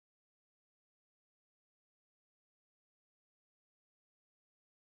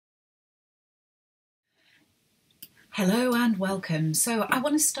Hello and welcome. So I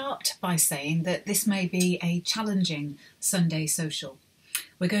want to start by saying that this may be a challenging Sunday social.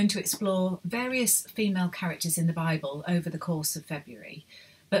 We're going to explore various female characters in the Bible over the course of February.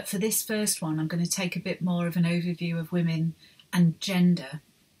 But for this first one, I'm going to take a bit more of an overview of women and gender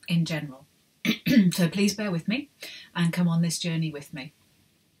in general. So please bear with me and come on this journey with me.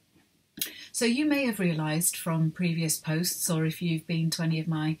 So you may have realised from previous posts, or if you've been to any of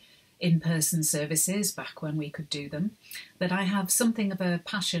my in-person services back when we could do them, that I have something of a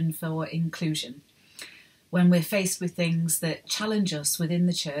passion for inclusion when we're faced with things that challenge us within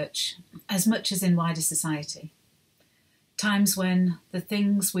the church as much as in wider society. Times when the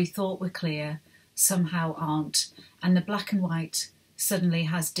things we thought were clear somehow aren't, and the black and white suddenly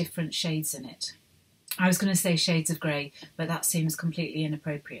has different shades in it. I was going to say shades of grey, but that seems completely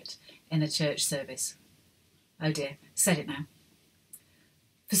inappropriate in a church service. Oh dear, said it now.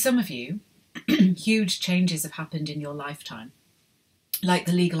 For some of you, huge changes have happened in your lifetime, like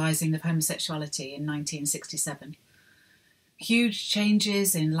the legalising of homosexuality in 1967. Huge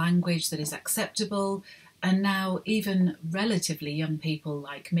changes in language that is acceptable, and now even relatively young people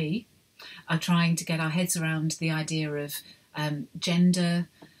like me are trying to get our heads around the idea of gender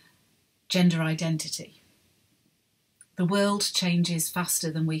identity. The world changes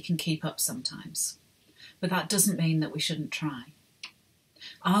faster than we can keep up sometimes, but that doesn't mean that we shouldn't try.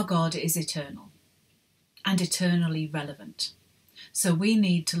 Our God is eternal and eternally relevant. So we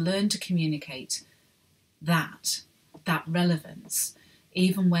need to learn to communicate that relevance,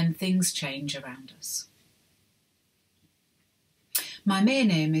 even when things change around us. My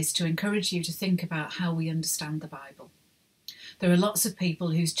main aim is to encourage you to think about how we understand the Bible. There are lots of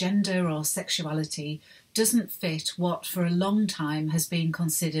people whose gender or sexuality doesn't fit what for a long time has been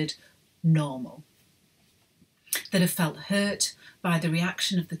considered normal, that have felt hurt by the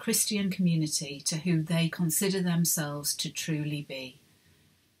reaction of the Christian community to who they consider themselves to truly be.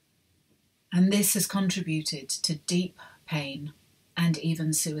 And this has contributed to deep pain and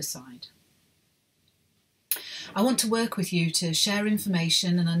even suicide. I want to work with you to share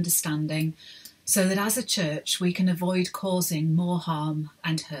information and understanding so that as a church we can avoid causing more harm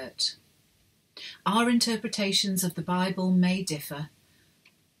and hurt. Our interpretations of the Bible may differ,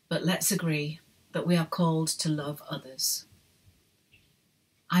 but let's agree that we are called to love others.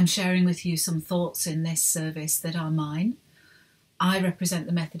 I'm sharing with you some thoughts in this service that are mine. I represent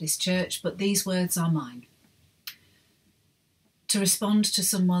the Methodist Church, but these words are mine. To respond to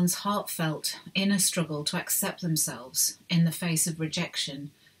someone's heartfelt inner struggle to accept themselves in the face of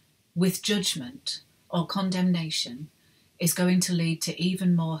rejection with judgment or condemnation is going to lead to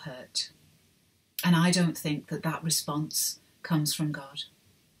even more hurt. And I don't think that response comes from God.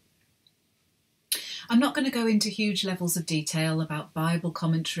 I'm not going to go into huge levels of detail about Bible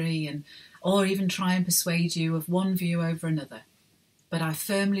commentary or even try and persuade you of one view over another, but I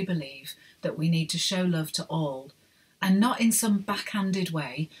firmly believe that we need to show love to all, and not in some backhanded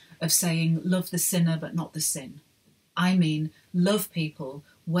way of saying love the sinner but not the sin. I mean love people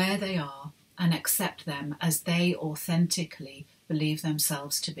where they are and accept them as they authentically believe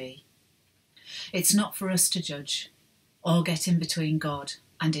themselves to be. It's not for us to judge or get in between God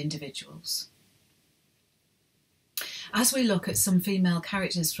and individuals. As we look at some female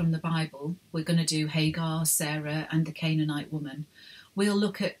characters from the Bible, we're going to do Hagar, Sarah and the Canaanite woman. We'll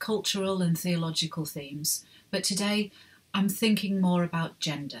look at cultural and theological themes, but today I'm thinking more about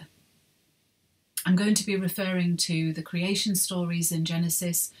gender. I'm going to be referring to the creation stories in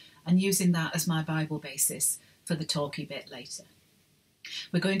Genesis and using that as my Bible basis for the talky bit later.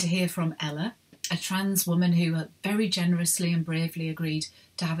 We're going to hear from Ella, a trans woman who very generously and bravely agreed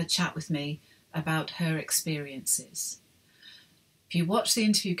to have a chat with me about her experiences. If you watch the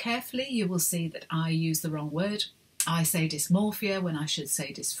interview carefully, you will see that I use the wrong word. I say dysmorphia when I should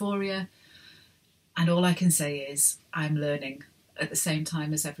say dysphoria. And all I can say is I'm learning at the same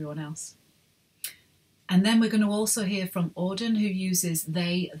time as everyone else. And then we're going to also hear from Auden, who uses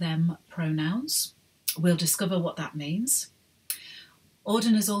they, them pronouns. We'll discover what that means.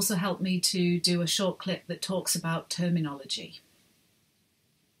 Auden has also helped me to do a short clip that talks about terminology.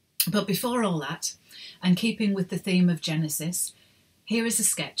 But before all that, and keeping with the theme of Genesis, here is a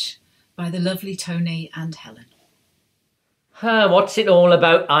sketch by the lovely Tony and Helen. What's it all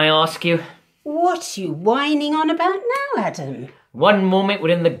about, I ask you? What you whining on about now, Adam? One moment we're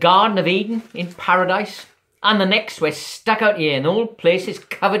in the Garden of Eden, in paradise, and the next we're stuck out here and the whole place is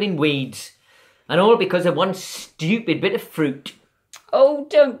covered in weeds. And all because of one stupid bit of fruit. Oh,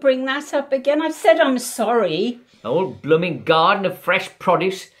 don't bring that up again. I've said I'm sorry. A whole blooming garden of fresh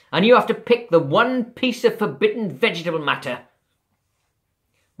produce, and you have to pick the one piece of forbidden vegetable matter.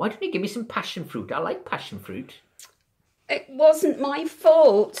 Why don't you give me some passion fruit? I like passion fruit. It wasn't my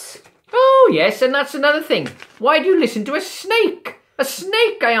fault. Oh, yes, and that's another thing. Why do you listen to a snake? A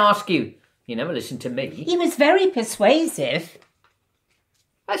snake, I ask you. You never listen to me. He was very persuasive.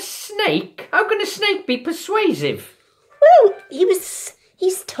 A snake? How can a snake be persuasive? Well,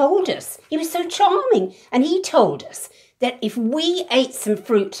 he's told us. He was so charming. And he told us that if we ate some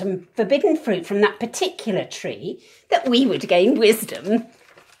fruit, some forbidden fruit from that particular tree, that we would gain wisdom.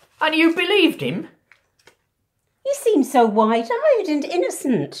 And you believed him? He seemed so wide-eyed and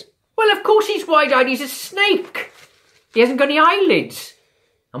innocent. Well, of course he's wide-eyed. He's a snake. He hasn't got any eyelids.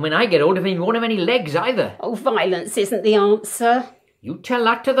 And when I get hold of him, he won't have any legs either. Oh, violence isn't the answer. You tell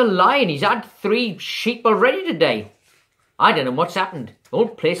that to the lion. He's had 3 sheep already today. I don't know what's happened. The whole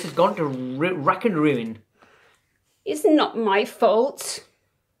place has gone to rack and ruin. It's not my fault.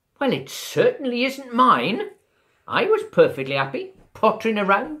 Well, it certainly isn't mine. I was perfectly happy, pottering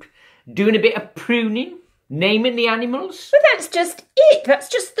around, doing a bit of pruning, naming the animals. But that's just it. That's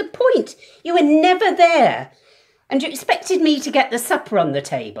just the point. You were never there. And you expected me to get the supper on the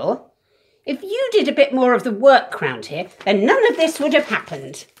table. If you did a bit more of the work round here, then none of this would have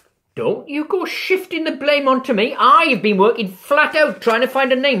happened. Don't you go shifting the blame onto me. I've been working flat out trying to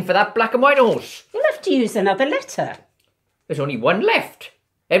find a name for that black and white horse. You'll have to use another letter. There's only one left.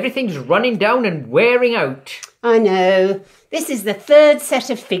 Everything's running down and wearing out. I know. This is the 3rd set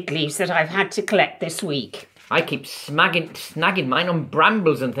of fig leaves that I've had to collect this week. I keep snagging mine on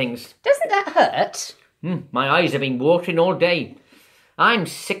brambles and things. Doesn't that hurt? My eyes have been watering all day. I'm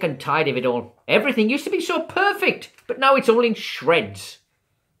sick and tired of it all. Everything used to be so perfect, but now it's all in shreds.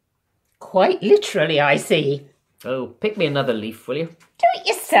 Quite literally, I see. Oh, pick me another leaf, will you? Do it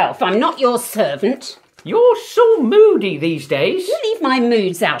yourself. I'm not your servant. You're so moody these days. You leave my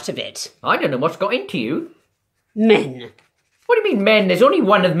moods out of it. I don't know what's got into you. Men. What do you mean, men? There's only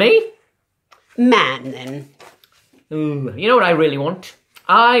one of me. Man, then. Ooh, you know what I really want?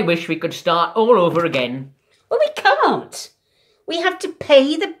 I wish we could start all over again. Well, we can't. We have to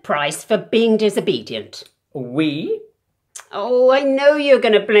pay the price for being disobedient. We? Oh, I know you're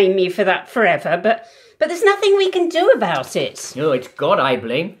going to blame me for that forever, but there's nothing we can do about it. Oh, it's God I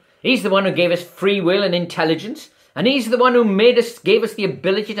blame. He's the one who gave us free will and intelligence, and he's the one who gave us the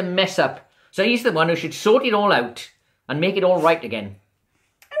ability to mess up. So he's the one who should sort it all out and make it all right again.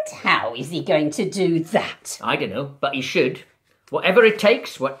 And how is he going to do that? I don't know, but he should. Whatever it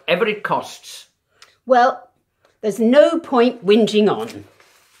takes, whatever it costs. Well, there's no point whinging on.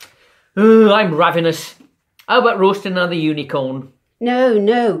 Oh, I'm ravenous. How about roasting another unicorn?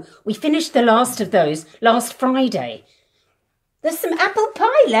 No. We finished the last of those last Friday. There's some apple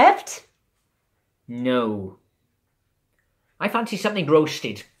pie left. No. I fancy something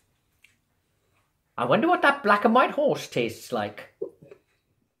roasted. I wonder what that black and white horse tastes like.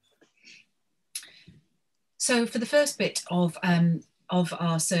 So for the first bit of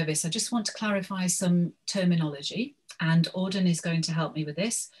our service, I just want to clarify some terminology, and Auden is going to help me with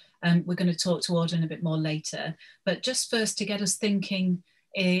this. We're going to talk to Auden a bit more later, but just first to get us thinking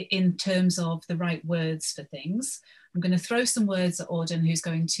in terms of the right words for things, I'm going to throw some words at Auden, who's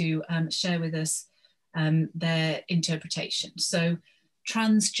going to share with us their interpretation. So,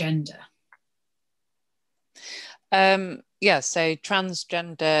 transgender. So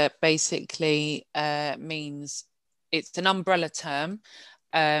transgender basically means it's an umbrella term.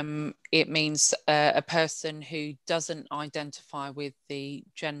 It means a person who doesn't identify with the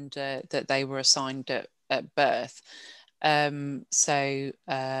gender that they were assigned at birth.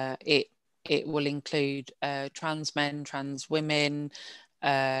 It will include trans men, trans women,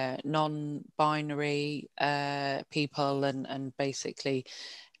 non-binary people, and basically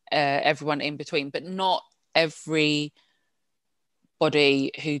everyone in between, but not everybody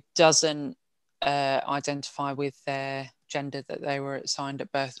who doesn't identify with their gender that they were assigned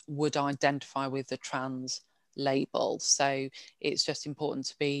at birth would identify with the trans label. So it's just important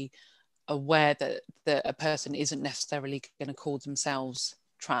to be aware that a person isn't necessarily going to call themselves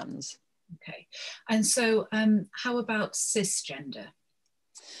trans. Okay. And so how about cisgender?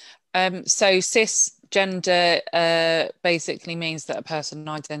 So cisgender basically means that a person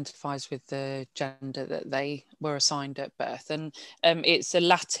identifies with the gender that they were assigned at birth, and it's a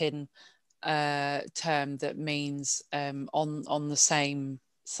Latin term that means on the same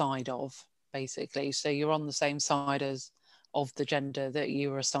side of, basically. So you're on the same side of the gender that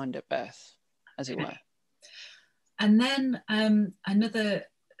you were assigned at birth, as it were. And then another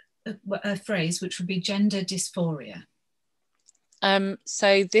phrase, which would be gender dysphoria.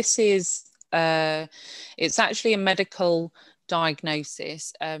 So this is, it's actually a medical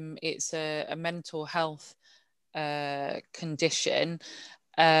diagnosis. It's a mental health condition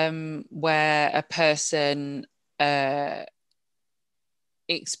where a person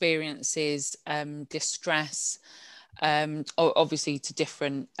experiences distress, obviously to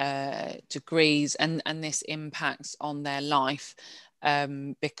different degrees, and this impacts on their life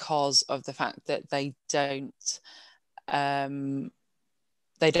because of the fact that they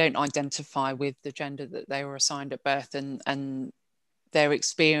don't identify with the gender that they were assigned at birth, and their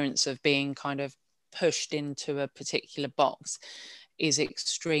experience of being kind of pushed into a particular box is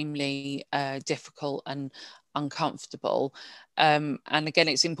extremely difficult and uncomfortable. And again,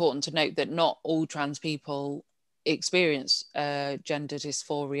 it's important to note that not all trans people experience gender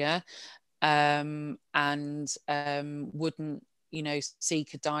dysphoria, and wouldn't,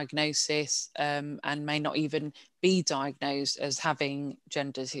 seek a diagnosis, and may not even be diagnosed as having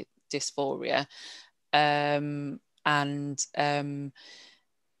gender dysphoria.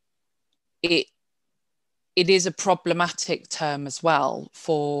 It is a problematic term as well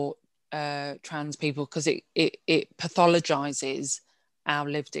for trans people, because it pathologizes our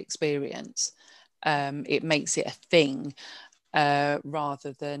lived experience. It makes it a thing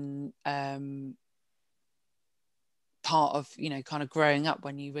rather than part of, kind of growing up,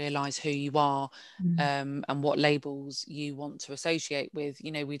 when you realize who you are, and what labels you want to associate with.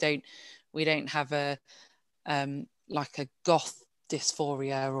 We don't have a like a goth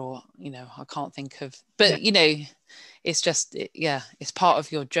dysphoria, or I can't think of, but it's just it's part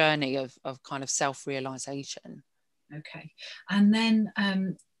of your journey of kind of self-realization. Okay. And then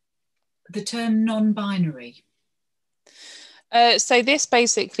the term non-binary. So this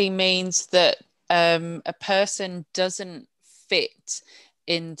basically means that a person doesn't fit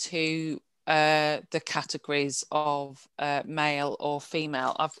into the categories of male or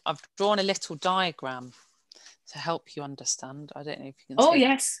female. I've drawn a little diagram to help you understand. I don't know if you can see.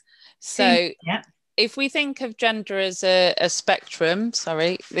 Yes. So if we think of gender as a spectrum,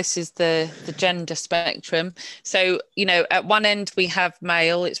 this is the gender spectrum. So, at one end we have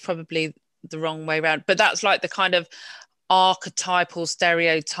male. It's probably the wrong way around, but that's like the kind of archetypal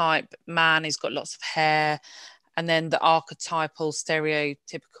stereotype man who's got lots of hair, and then the archetypal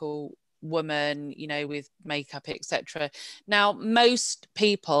stereotypical woman, with makeup, etc. Now, most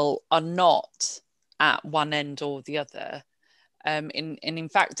people are not at one end or the other. In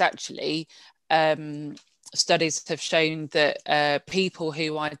fact, actually, studies have shown that people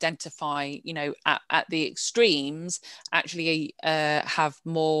who identify, at the extremes actually have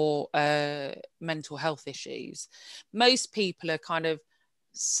more mental health issues. Most people are kind of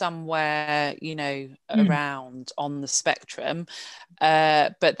somewhere, around on the spectrum,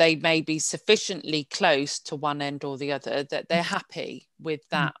 but they may be sufficiently close to one end or the other that they're happy with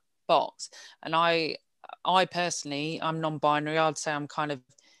that box. And I personally, I'm non-binary. I'd say I'm kind of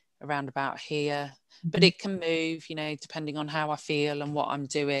around about here, but it can move, depending on how I feel and what I'm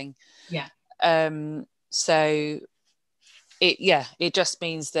doing. So it just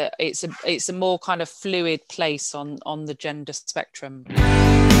means that it's a more kind of fluid place on the gender spectrum.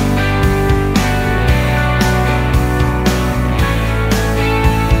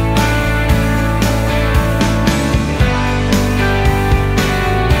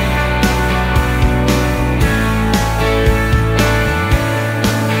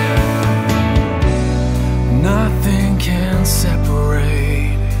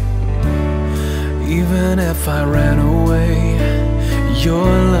 Even if I ran away, your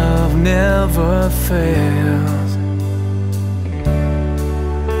love never fails.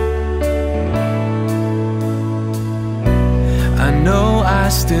 I know I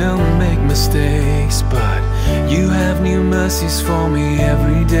still make mistakes, but you have new mercies for me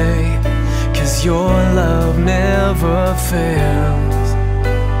every day, 'cause your love never fails.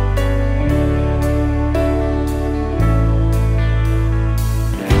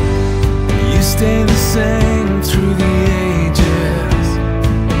 Stay the same through the ages.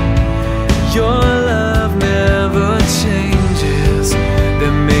 Your love never changes.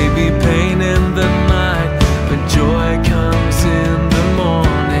 There may be pain in the night, but joy comes in the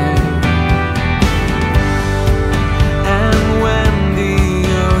morning. And when the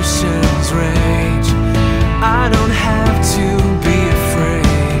oceans rage, I don't have to be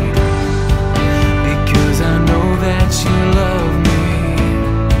afraid, because I know that you love me.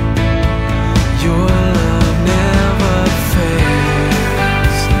 Your love never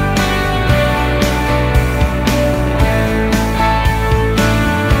fails.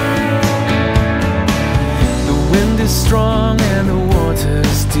 The wind is strong and the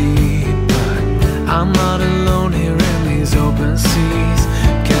water's deep, but I'm not alone here in these open seas,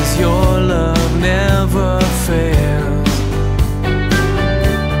 'cause your love never fails.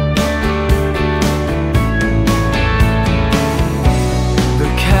 The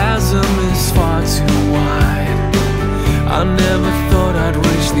chasm is far too wide,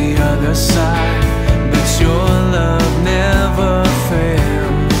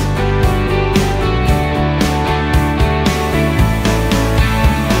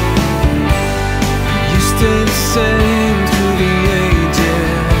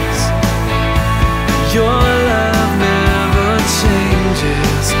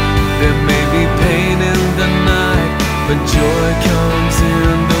 joy comes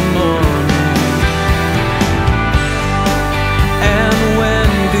in the morning. And when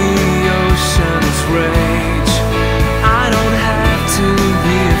the oceans rage, I don't have to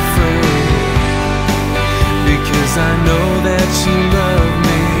be afraid, because I know that you love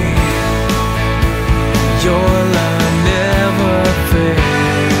me. Your love never fails.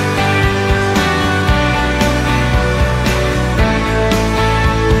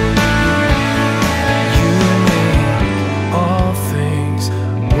 You make all things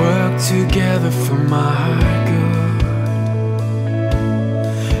work together for my good.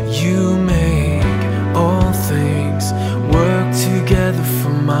 You make all things work together for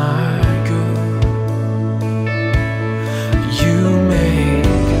my good. You make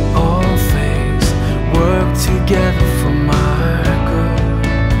all things work together for my good.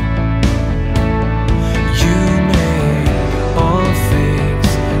 You make all things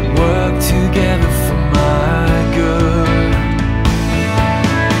work together for my good.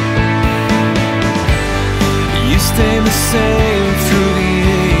 You stay the same through the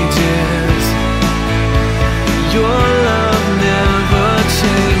ages. Your love never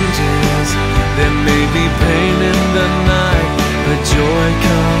changes. There may be pain in the night, but joy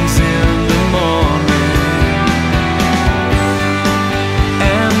comes in the morning.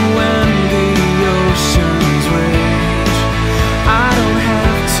 And when the oceans rage, I don't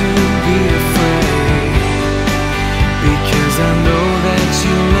have to be afraid, because I know that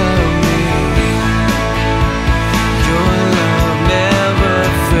you love me. Your love never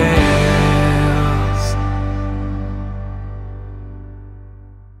fails.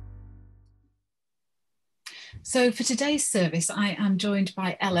 So for today's service, I am joined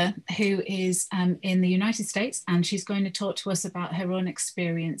by Ella, who is in the United States, and she's going to talk to us about her own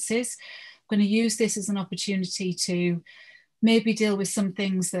experiences. I'm going to use this as an opportunity to maybe deal with some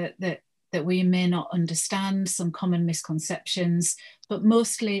things that we may not understand, some common misconceptions, but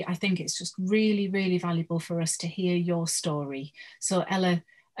mostly I think it's just really, really valuable for us to hear your story. So Ella,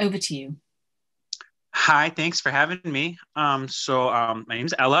 over to you. Hi, thanks for having me. My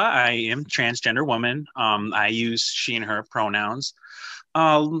name's Ella. I am transgender woman. I use she and her pronouns.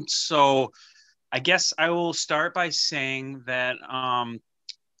 So I guess I will start by saying that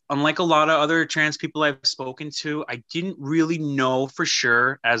unlike a lot of other trans people I've spoken to, I didn't really know for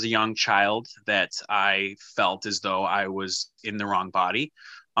sure as a young child that I felt as though I was in the wrong body.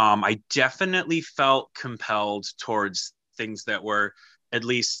 I definitely felt compelled towards things that were at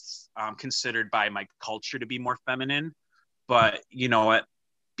least considered by my culture to be more feminine. But, you know,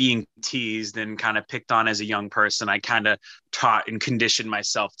 being teased and kind of picked on as a young person, I kind of taught and conditioned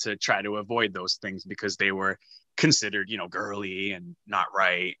myself to try to avoid those things because they were considered, you know, girly and not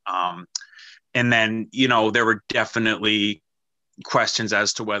right. And then, you know, there were definitely questions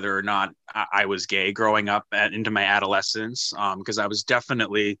as to whether or not I was gay growing up into my adolescence, because I was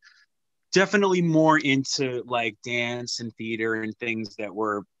definitely more into like dance and theater and things that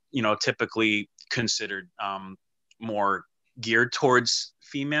were, you know, typically considered more geared towards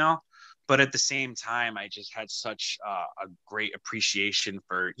female. But at the same time, I just had such a great appreciation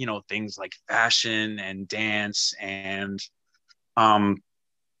for, you know, things like fashion and dance. And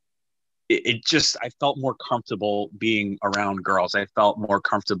it just, I felt more comfortable being around girls. I felt more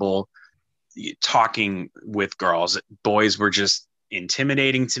comfortable talking with girls. Boys were just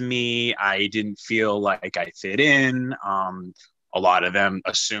intimidating to me. I didn't feel like I fit in. A lot of them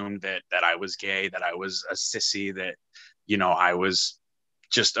assumed that I was gay, that I was a sissy, that, you know, I was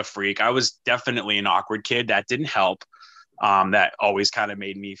just a freak. I was definitely an awkward kid. That didn't help. That always kind of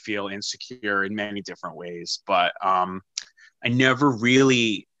made me feel insecure in many different ways. But I never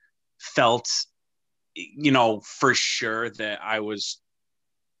really felt, you know, for sure that I was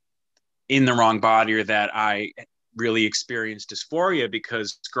in the wrong body or that I really experienced dysphoria,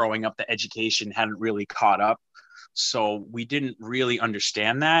 because growing up, the education hadn't really caught up. So we didn't really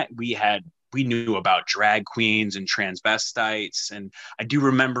understand that. We knew about drag queens and transvestites. And I do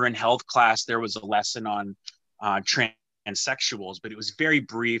remember in health class, there was a lesson on transsexuals, but it was very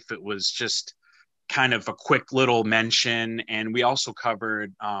brief. It was just kind of a quick little mention. And we also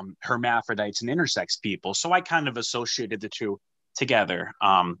covered hermaphrodites and intersex people. So I kind of associated the two together.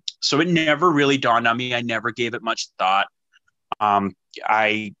 So it never really dawned on me. I never gave it much thought.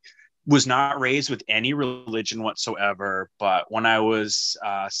 I was not raised with any religion whatsoever, but when I was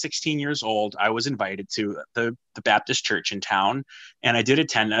 16 years old, I was invited to the Baptist church in town, and I did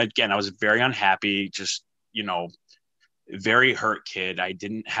attend. Again, I was very unhappy, just, you know, very hurt kid. I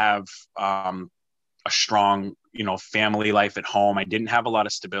didn't have a strong, you know, family life at home. I didn't have a lot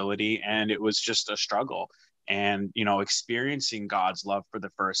of stability, and it was just a struggle. And, you know, experiencing God's love for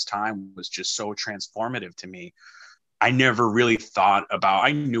the first time was just so transformative to me. I never really thought about,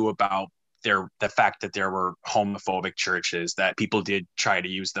 I knew about the fact that there were homophobic churches, that people did try to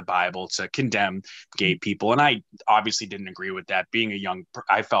use the Bible to condemn gay people. And I obviously didn't agree with that. Being a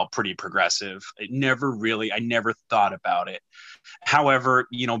I felt pretty progressive. I never thought about it. However,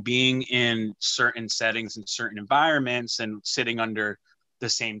 being in certain settings and certain environments and sitting under the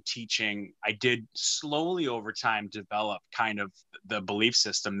same teaching, I did slowly over time develop kind of the belief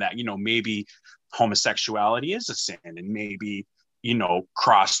system that, maybe homosexuality is a sin, and maybe,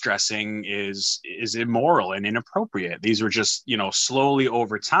 cross-dressing is immoral and inappropriate. These were just, slowly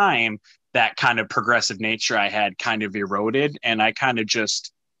over time, that kind of progressive nature I had kind of eroded. And I kind of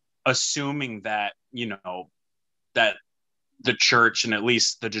just assuming that, that the church, and at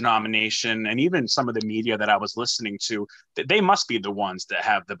least the denomination, and even some of the media that I was listening to, that they must be the ones that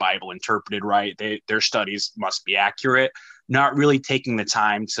have the Bible interpreted right. Their studies must be accurate, not really taking the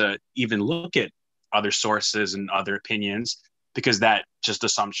time to even look at other sources and other opinions, because that just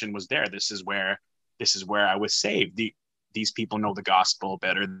assumption was there. This is where I was saved. These people know the gospel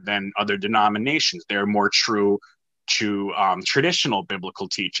better than other denominations. They're more true to traditional biblical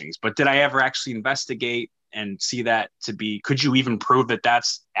teachings. But did I ever actually investigate and see that to be, could you even prove that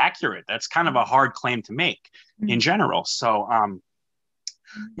that's accurate? That's kind of a hard claim to make in general. So,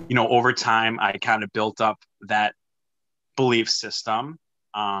 over time, I kind of built up that belief system.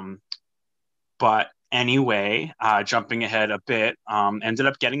 But anyway, jumping ahead a bit, ended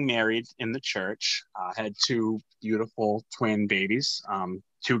up getting married in the church. Had two beautiful twin babies,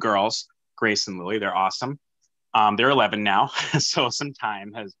 two girls, Grace and Lily. They're awesome. They're 11 now, so some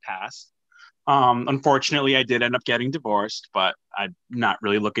time has passed. Unfortunately, I did end up getting divorced, but I'm not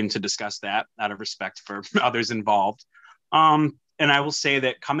really looking to discuss that out of respect for others involved. And I will say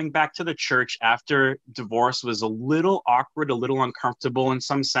that coming back to the church after divorce was a little awkward, a little uncomfortable in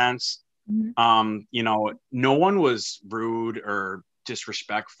some sense. No one was rude or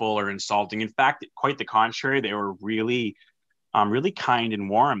disrespectful or insulting. In fact, quite the contrary. They were really kind and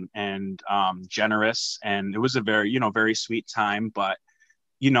warm and generous. And it was a very, very sweet time. But,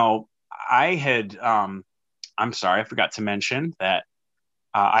 I had, I'm sorry, I forgot to mention that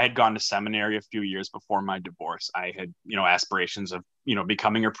I had gone to seminary a few years before my divorce. I had, aspirations of,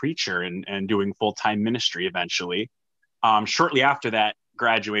 becoming a preacher and doing full-time ministry eventually. Shortly after that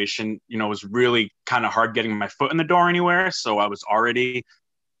graduation, it was really kind of hard getting my foot in the door anywhere. So I was already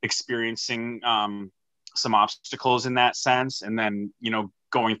experiencing some obstacles in that sense. And then,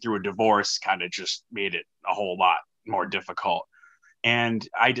 going through a divorce kind of just made it a whole lot more difficult. And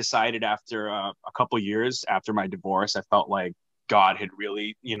I decided after a couple years after my divorce, I felt like God had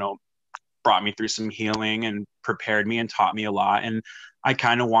really, brought me through some healing and prepared me and taught me a lot. And I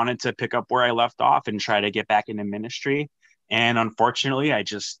kind of wanted to pick up where I left off and try to get back into ministry. And unfortunately, I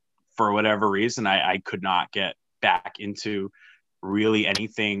just, for whatever reason, I could not get back into really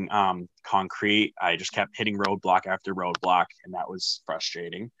anything concrete. I just kept hitting roadblock after roadblock, and that was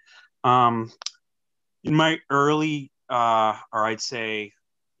frustrating. In my early or I'd say,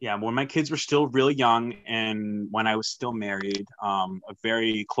 when my kids were still really young and when I was still married, a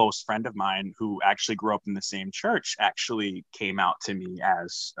very close friend of mine who actually grew up in the same church actually came out to me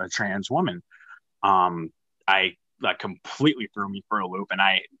as a trans woman. That completely threw me for a loop, and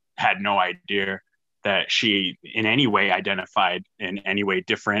I had no idea that she in any way identified in any way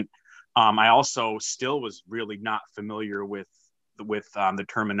different. I also still was really not familiar with the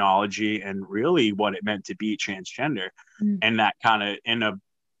terminology and really what it meant to be transgender. And that kind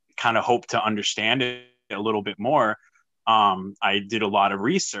of hope to understand it a little bit more. I did a lot of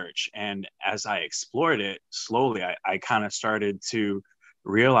research, and as I explored it slowly, I kind of started to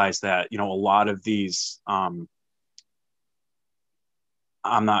realize that, a lot of these,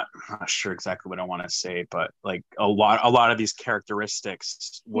 I'm not sure exactly what I want to say, but like a lot of these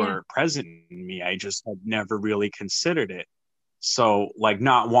characteristics were present in me. I just had never really considered it. So, like,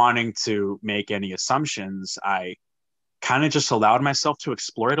 not wanting to make any assumptions, I kind of just allowed myself to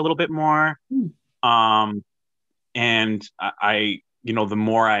explore it a little bit more. And I, the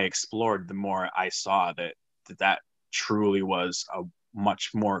more I explored, the more I saw that truly was a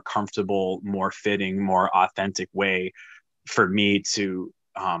much more comfortable, more fitting, more authentic way for me to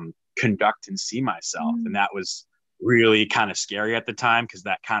conduct and see myself. And that was really kind of scary at the time, because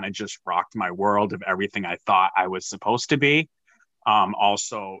that kind of just rocked my world of everything I thought I was supposed to be.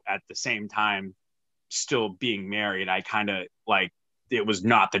 Also, at the same time, still being married, I kind of like, it was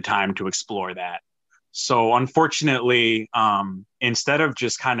not the time to explore that. So unfortunately, instead of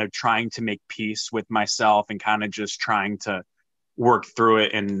just kind of trying to make peace with myself and kind of just trying to work through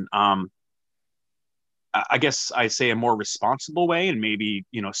it and I guess I say a more responsible way and maybe,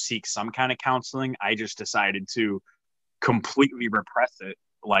 seek some kind of counseling, I just decided to completely repress it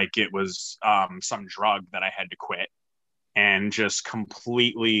like it was some drug that I had to quit, and just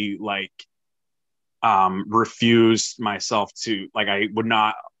completely like refused myself to, like, I would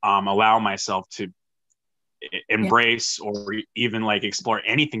not allow myself to Yeah. embrace or even like explore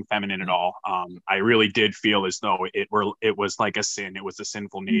anything feminine at all. I really did feel as though it was like a sin. It was a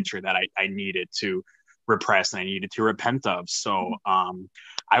sinful nature that I needed to repress and I needed to repent of. So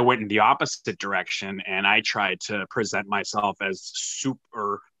I went in the opposite direction, and I tried to present myself as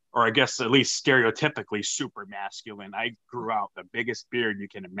super, or I guess at least stereotypically super masculine. I grew out the biggest beard you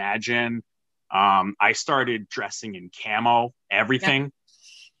can imagine. I started dressing in camo, everything. Yeah.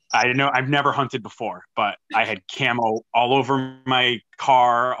 I know I've never hunted before, but I had camo all over my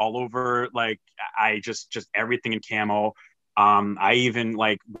car, all over, like, I just everything in camo. I even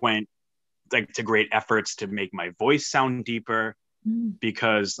like went like to great efforts to make my voice sound deeper,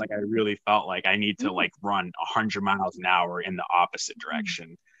 because like I really felt like I need to like run 100 miles an hour in the opposite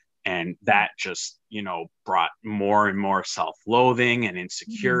direction. And that just, brought more and more self-loathing and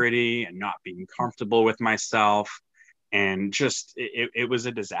insecurity and not being comfortable with myself. And just, it was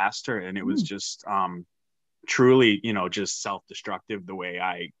a disaster. And it was just truly, just self-destructive the way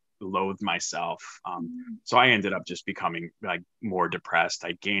I loathed myself. So I ended up just becoming like more depressed.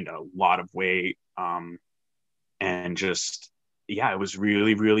 I gained a lot of weight. And just, yeah, it was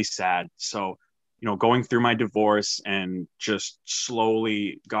really, really sad. So, going through my divorce, and just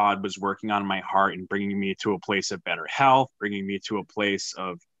slowly God was working on my heart and bringing me to a place of better health, bringing me to a place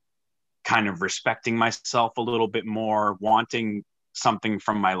of kind of respecting myself a little bit more, wanting something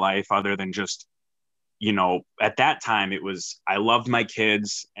from my life other than just, at that time it was, I loved my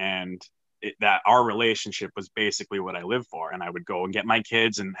kids, and that our relationship was basically what I lived for. And I would go and get my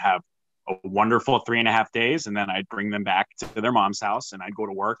kids and have a wonderful 3.5 days, and then I'd bring them back to their mom's house, and I'd go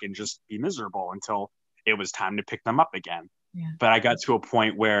to work and just be miserable until it was time to pick them up again. Yeah. But I got to a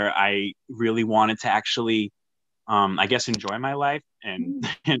point where I really wanted to actually, I guess, enjoy my life and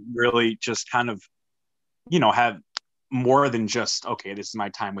really just kind of, have more than just, okay, this is my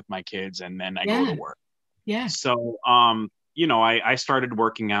time with my kids, and then I go to work. Yeah. So, I started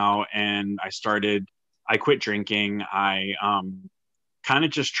working out, and I quit drinking. I kind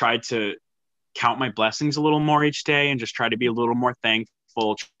of just tried to count my blessings a little more each day, and just try to be a little more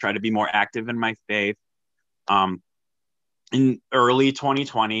thankful, try to be more active in my faith. In early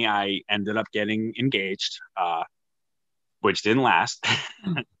 2020, I ended up getting engaged, which didn't last.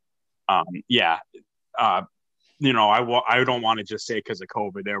 Yeah. I don't want to just say because of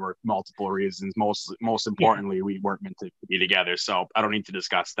COVID. There were multiple reasons. Most importantly, we weren't meant to be together. So I don't need to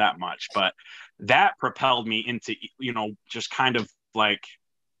discuss that much. But that propelled me into, just kind of like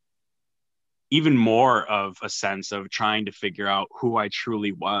even more of a sense of trying to figure out who I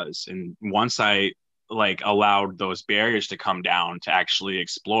truly was. And once I like allowed those barriers to come down to actually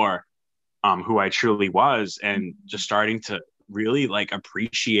explore who I truly was, and just starting to really like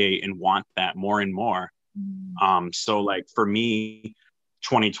appreciate and want that more and more. So like for me,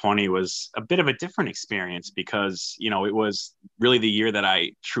 2020 was a bit of a different experience, because, it was really the year that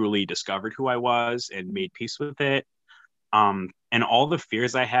I truly discovered who I was and made peace with it. And all the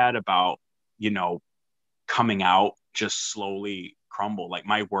fears I had about, coming out just slowly crumbled. Like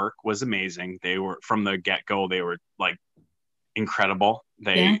my work was amazing. They were, from the get-go, they were like incredible.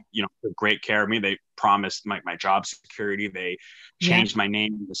 They, took great care of me. They promised my job security. They changed my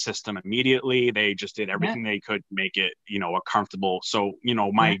name in the system immediately. They just did everything they could to make it, a comfortable. So,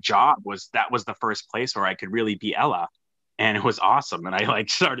 my job was the first place where I could really be Ella, and it was awesome. And I like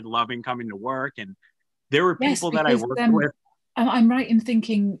started loving coming to work, and there were people that I worked with. I'm right in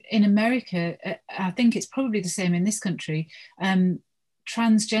thinking in America, I think it's probably the same in this country.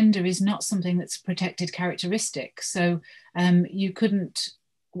 Transgender is not something that's a protected characteristic. So you couldn't,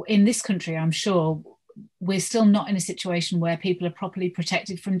 in this country, I'm sure, we're still not in a situation where people are properly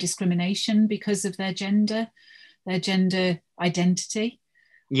protected from discrimination because of their gender identity.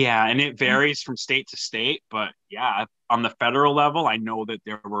 Yeah, and it varies from state to state. But yeah, on the federal level, I know that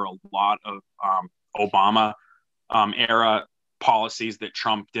there were a lot of Obama era policies that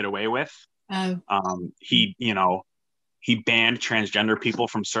Trump did away with. He banned transgender people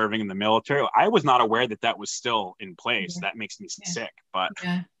from serving in the military. I was not aware that was still in place. That makes me sick. But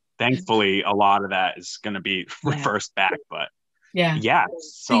thankfully, a lot of that is going to be reversed back. But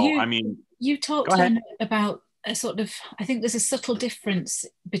so you talked about a sort of, I think there's a subtle difference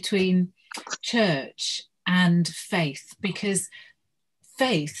between church and faith, because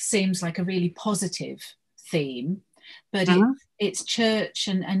faith seems like a really positive theme, but it's church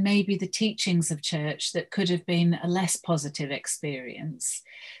and maybe the teachings of church that could have been a less positive experience.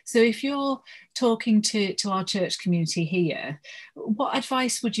 So if you're talking to our church community here, what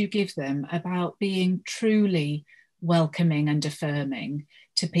advice would you give them about being truly welcoming and affirming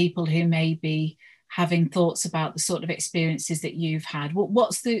to people who may be having thoughts about the sort of experiences that you've had?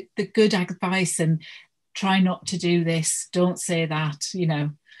 What's the good advice, and try not to do this, don't say that, you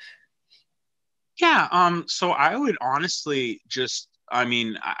know? Yeah, so I would honestly just, I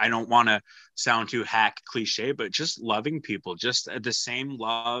mean, I don't want to sound too hack cliche, but just loving people, just the same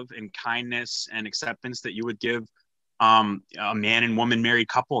love and kindness and acceptance that you would give a man and woman married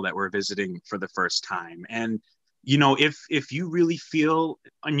couple that were visiting for the first time. And, you know, if you really feel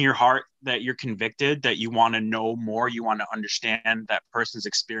in your heart that you're convicted, that you want to know more, you want to understand that person's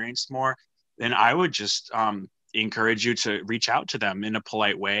experience more, then I would just encourage you to reach out to them in a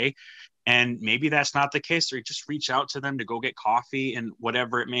polite way. And maybe that's not the case, or just reach out to them to go get coffee and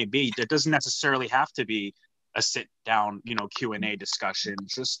whatever it may be. It doesn't necessarily have to be a sit down, you know, Q&A discussion.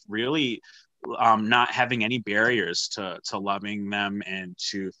 Just really not having any barriers to loving them and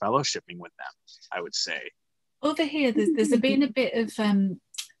to fellowshipping with them, I would say. Over here, there's been a bit of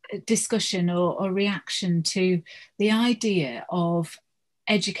discussion or reaction to the idea of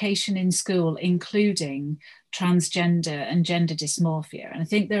education in school, including transgender and gender dysmorphia. And I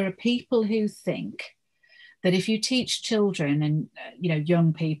think there are people who think that if you teach children and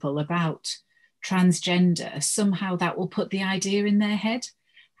young people about transgender, somehow that will put the idea in their head.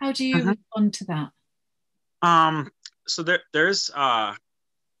 How do you respond to that? So there's I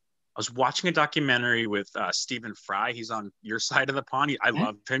was watching a documentary with Stephen Fry. He's on your side of the pond. I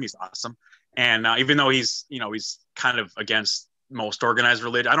love him. He's awesome. And even though he's kind of against most organized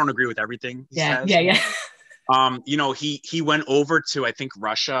religion, I don't agree with everything he says. Yeah. He went over to, I think,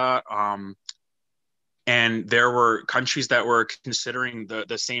 Russia, and there were countries that were considering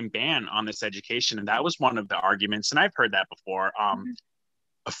the same ban on this education. And that was one of the arguments. And I've heard that before.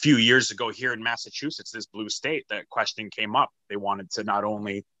 A few years ago here in Massachusetts, this blue state, that question came up. They wanted to not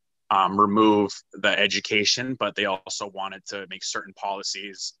only remove the education, but they also wanted to make certain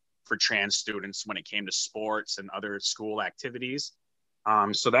policies for trans students when it came to sports and other school activities.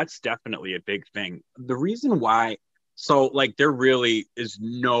 So that's definitely a big thing. The reason why, so like there really is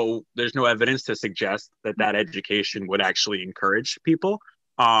there's no evidence to suggest that education would actually encourage people.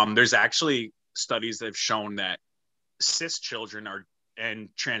 There's actually studies that have shown that cis children and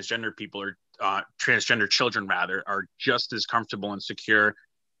transgender people transgender children rather, are just as comfortable and secure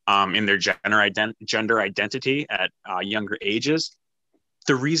in their gender identity at younger ages.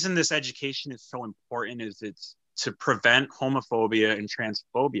 The reason this education is so important is it's to prevent homophobia and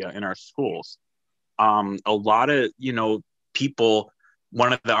transphobia in our schools. A lot of people,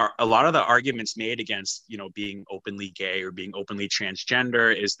 a lot of the arguments made against being openly gay or being openly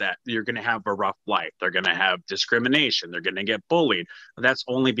transgender is that you're going to have a rough life. They're going to have discrimination. They're going to get bullied. That's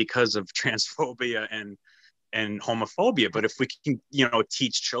only because of transphobia and homophobia. But if we can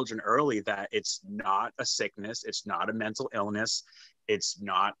teach children early that it's not a sickness, it's not a mental illness, it's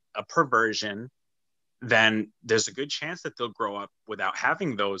not a perversion, then there's a good chance that they'll grow up without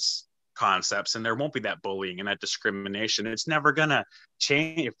having those concepts, and there won't be that bullying and that discrimination. It's never gonna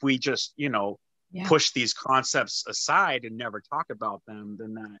change if we just push these concepts aside and never talk about them.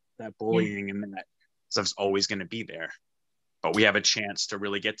 Then that bullying and that stuff's always going to be there. But we have a chance to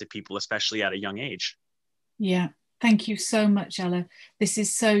really get to people, especially at a young age. Yeah, thank you so much, Ella. This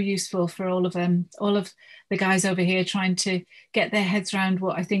is so useful for all of the guys over here trying to get their heads around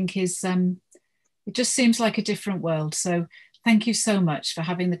what I think is it just seems like a different world. So thank you so much for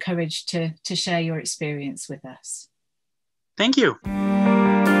having the courage to share your experience with us. Thank you.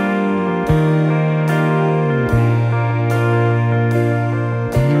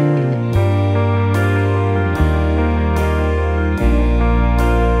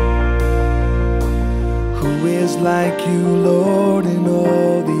 Who is like you, Lord, in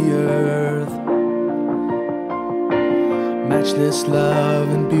all the earth? Matchless love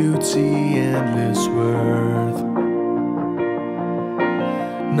and beauty, endless worth.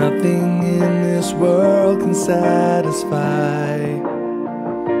 Nothing in this world can satisfy.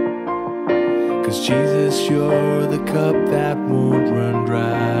 'Cause Jesus, you're the cup that won't run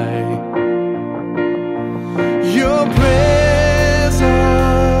dry. Your presence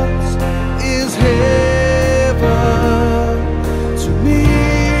is heaven to me.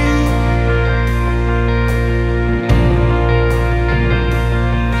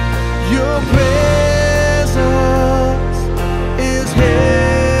 Your presence is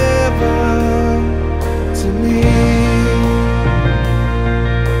heaven to me.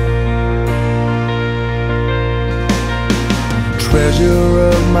 treasure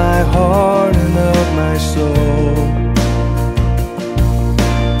of my heart and of my soul.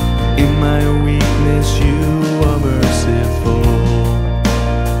 In my weakness you are merciful.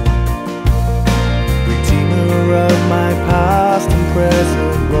 Redeemer of my past and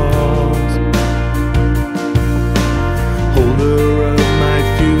present wrongs, holder of my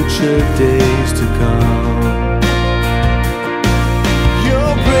future days to come.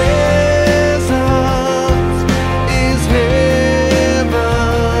 Your presence is heaven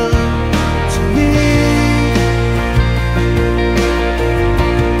to me.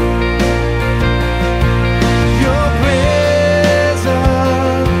 Your presence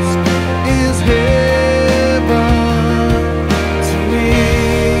is heaven to me.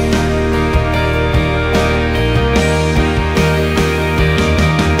 Oh Jesus,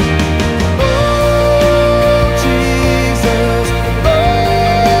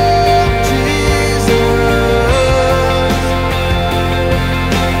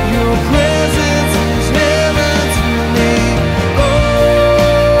 your presence is heaven to me.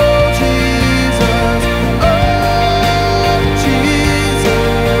 Oh Jesus,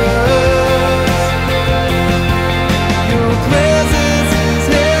 your presence is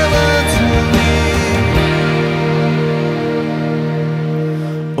heaven to me.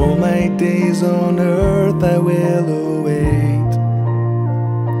 All my days on earth I will await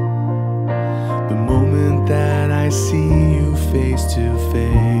the moment that I see you face to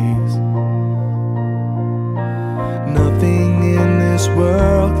face. Nothing in this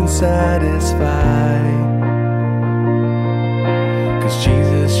world can satisfy, 'cause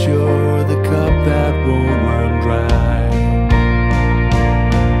Jesus, you're the cup that won't run dry.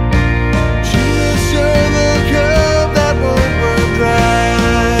 Jesus, you're the cup that won't run dry.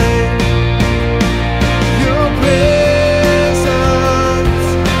 Your presence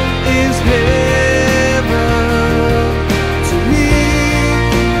is heaven to me.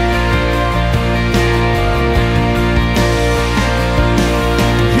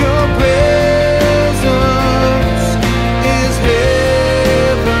 Your presence is heaven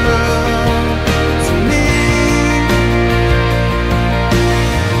to me.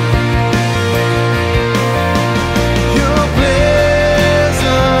 Your presence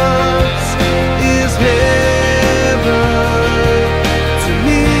is heaven to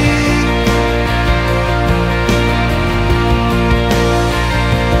me.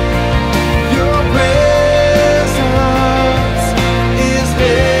 Your presence is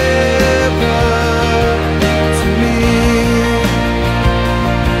heaven to me.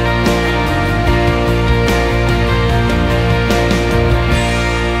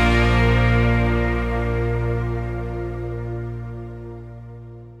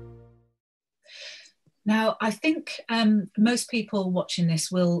 Now, I think most people watching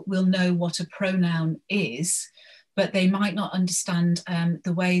this will know what a pronoun is, but they might not understand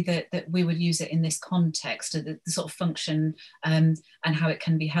the way that we would use it in this context, the sort of function and how it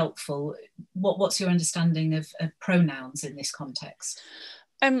can be helpful. What's your understanding of pronouns in this context?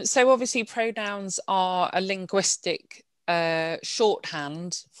 So obviously pronouns are a linguistic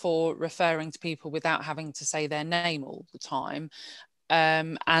shorthand for referring to people without having to say their name all the time.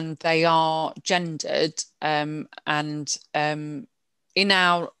 And they are gendered, and in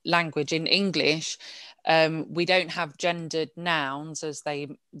our language, in English, we don't have gendered nouns as they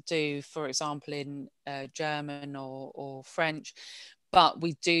do, for example, in German or French, but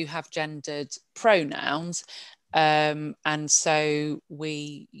we do have gendered pronouns. And so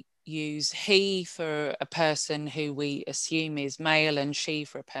we use he for a person who we assume is male and she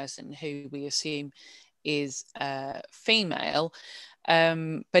for a person who we assume is female.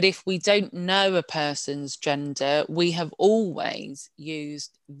 But if we don't know a person's gender, we have always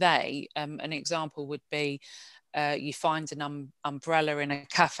used they. An example would be you find an umbrella in a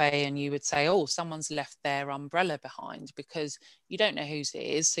cafe and you would say, oh, someone's left their umbrella behind, because you don't know whose it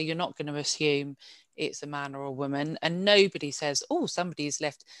is, so you're not going to assume it's a man or a woman. And nobody says, oh, somebody's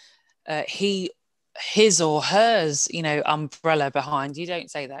left his or hers, umbrella behind. You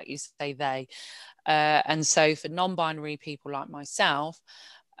don't say that, you say they. And so for non-binary people like myself,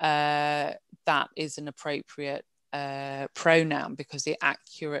 that is an appropriate pronoun, because it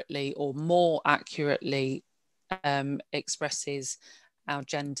accurately, or more accurately, expresses our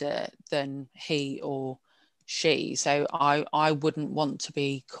gender than he or she. So I wouldn't want to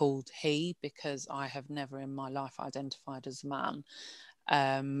be called he, because I have never in my life identified as a man.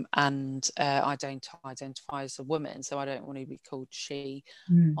 And I don't identify as a woman, so I don't want to be called she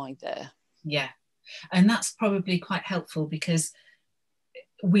either. Yeah. And that's probably quite helpful, because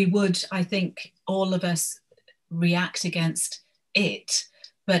we would, I think, all of us react against it,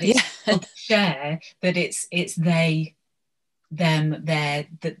 but it's share that it's they them, their,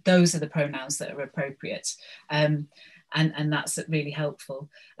 that those are the pronouns that are appropriate. And that's really helpful.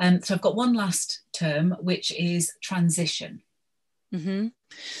 So I've got one last term, which is transition.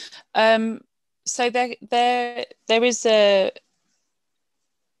 Mm-hmm. So there is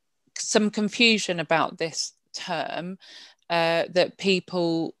some confusion about this term, that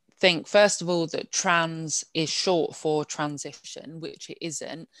people think, first of all, that trans is short for transition, which it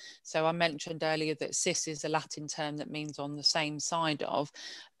isn't. So I mentioned earlier that cis is a Latin term that means on the same side of.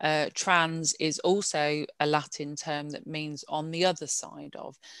 Trans is also a Latin term that means on the other side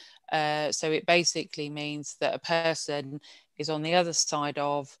of. So it basically means that a person is on the other side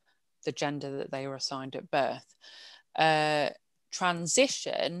of the gender that they were assigned at birth.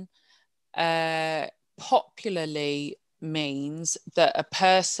 Transition popularly means that a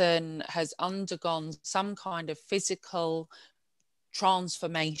person has undergone some kind of physical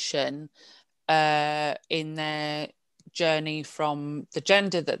transformation in their journey from the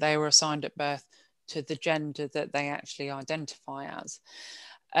gender that they were assigned at birth to the gender that they actually identify as.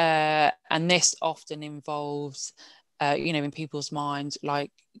 And this often involves, in people's minds,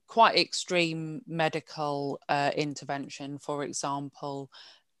 like quite extreme medical intervention, for example,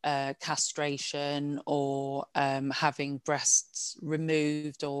 castration or having breasts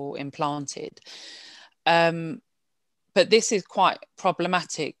removed or implanted. But this is quite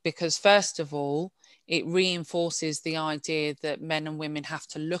problematic because, first of all, it reinforces the idea that men and women have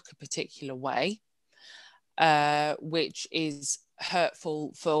to look a particular way, which is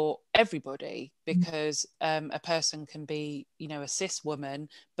hurtful for everybody, because a person can be, a cis woman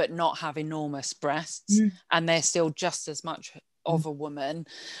but not have enormous breasts, and they're still just as much of a woman.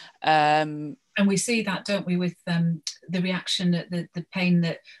 And we see that, don't we, with the reaction, the pain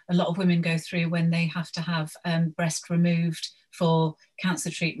that a lot of women go through when they have to have breast removed for cancer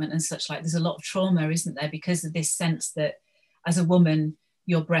treatment and such like. There's a lot of trauma, isn't there, because of this sense that as a woman,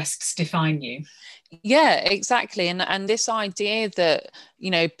 your breasts define you. Yeah, exactly. And this idea that,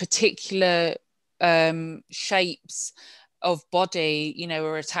 particular shapes of body,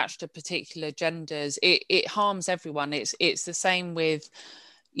 are attached to particular genders, it harms everyone. It's the same with,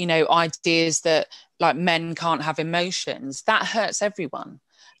 ideas that like men can't have emotions. That hurts everyone.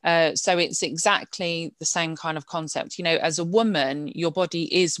 So it's exactly the same kind of concept. As a woman, your body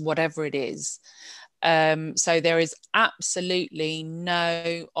is whatever it is. So there is absolutely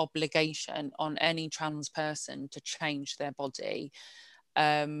no obligation on any trans person to change their body.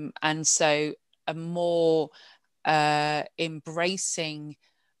 And so a more embracing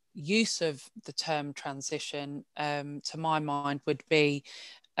use of the term transition, to my mind, would be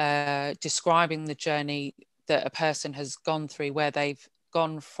describing the journey that a person has gone through, where they've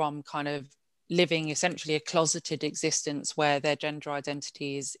gone from kind of living essentially a closeted existence where their gender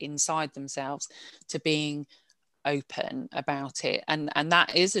identity is inside themselves, to being open about it. And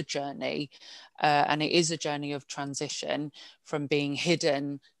that is a journey, and it is a journey of transition from being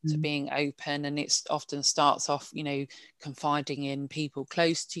hidden to being open. And it often starts off, confiding in people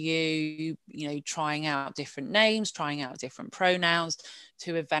close to you, trying out different names, trying out different pronouns,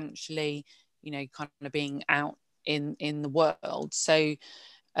 to eventually, kind of being out in the world. So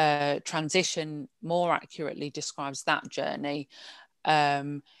transition more accurately describes that journey,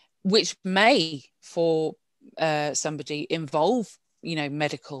 which may, for somebody, involve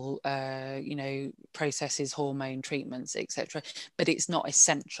medical processes, hormone treatments, etc., but it's not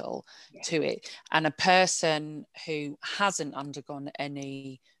essential to it. And a person who hasn't undergone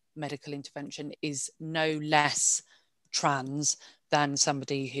any medical intervention is no less trans than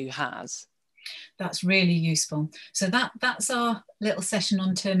somebody who has. That's really useful. So that's our little session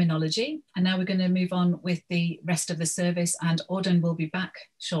on terminology, and now we're going to move on with the rest of the service, and Auden will be back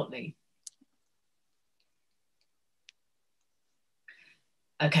shortly.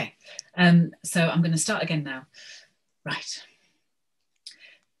 Okay, so I'm going to start again now. Right.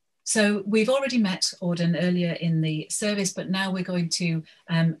 So we've already met Auden earlier in the service, but now we're going to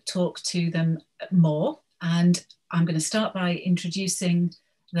talk to them more. And I'm going to start by introducing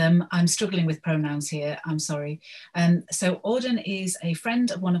them. I'm struggling with pronouns here, I'm sorry. So Auden is a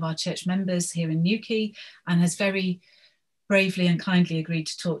friend of one of our church members here in Newquay, and has very bravely and kindly agreed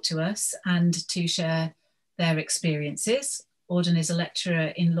to talk to us and to share their experiences. Auden is a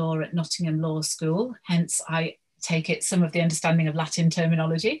lecturer in law at Nottingham Law School, hence I take it some of the understanding of Latin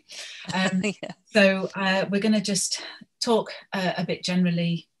terminology. Yeah. So we're going to just talk a bit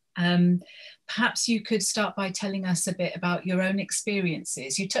generally. Perhaps you could start by telling us a bit about your own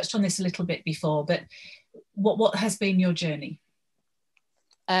experiences. You touched on this a little bit before, but what has been your journey?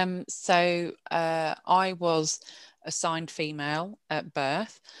 So I was assigned female at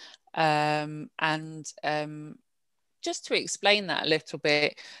birth, and just to explain that a little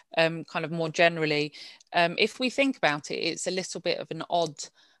bit, kind of more generally, if we think about it, it's a little bit of an odd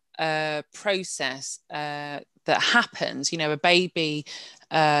process that happens. You know, a baby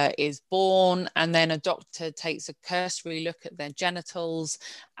is born, and then a doctor takes a cursory look at their genitals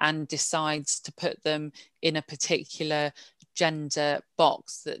and decides to put them in a particular gender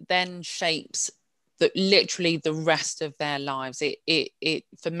box that then shapes that literally the rest of their lives. It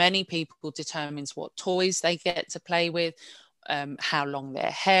for many people determines what toys they get to play with, how long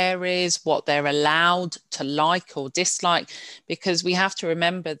their hair is, what they're allowed to like or dislike, because we have to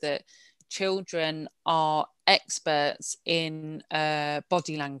remember that children are experts in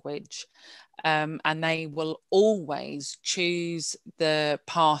body language. And they will always choose the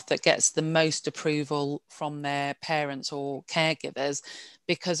path that gets the most approval from their parents or caregivers,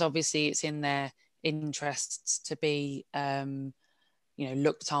 because obviously it's in their interests to be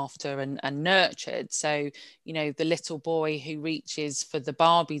looked after and nurtured. So, you know, the little boy who reaches for the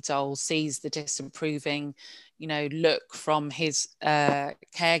Barbie doll sees the disapproving, look from his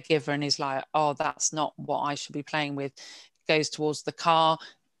caregiver and is like, oh, that's not what I should be playing with. Goes towards the car,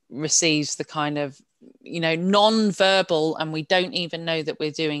 receives the kind of, non-verbal, and we don't even know that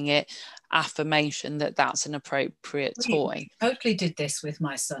we're doing it, affirmation that that's an appropriate toy. We totally did this with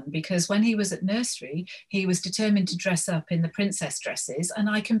my son, because when he was at nursery, he was determined to dress up in the princess dresses, and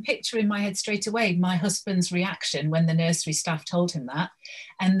I can picture in my head straight away my husband's reaction when the nursery staff told him that.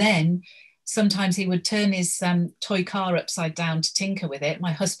 And then sometimes he would turn his toy car upside down to tinker with it.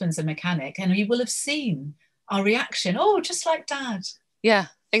 My husband's a mechanic, and he will have seen our reaction. Oh, just like Dad. Yeah,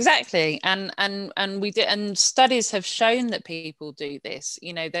 exactly. And we did, and studies have shown that people do this.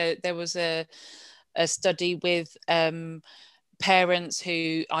 You know, there was a study with parents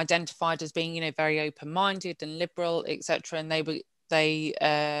who identified as being, very open-minded and liberal, etc., and they were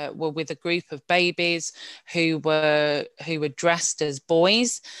with a group of babies who were dressed as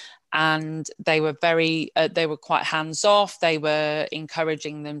boys, and they were quite hands-off. They were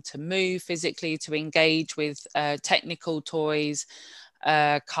encouraging them to move physically, to engage with technical toys,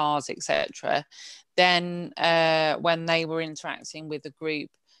 cars, etc. Then when they were interacting with a group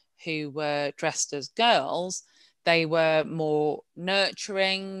who were dressed as girls, they were more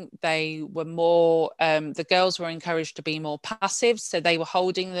nurturing. They were more, the girls were encouraged to be more passive, so they were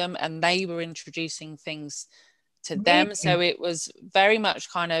holding them and they were introducing things to them. Really? So it was very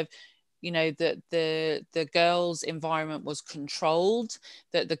much kind of, that the girls' environment was controlled,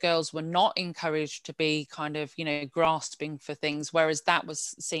 that the girls were not encouraged to be kind of, grasping for things, whereas that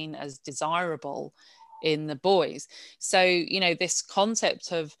was seen as desirable in the boys. So, this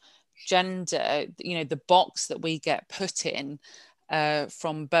concept of gender, the box that we get put in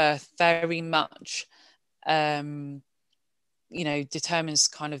from birth very much determines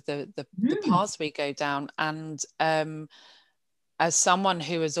kind of the paths we go down. And as someone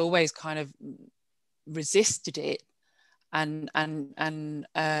who has always kind of resisted it and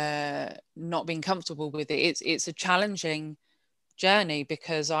not been comfortable with it, it's a challenging journey,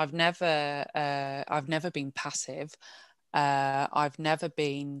 because I've never been passive. I've never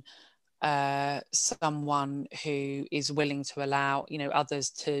been someone who is willing to allow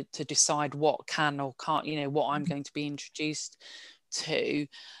others to decide what can or can't, what I'm going to be introduced to.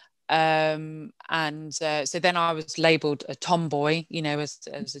 So then I was labelled a tomboy,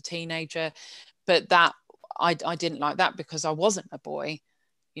 as a teenager, but that I didn't like that, because I wasn't a boy,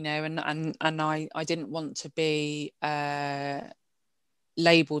 and I didn't want to be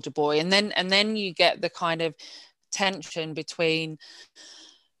labelled a boy. And then you get the kind of tension between,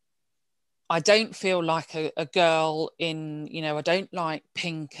 I don't feel like a girl in, I don't like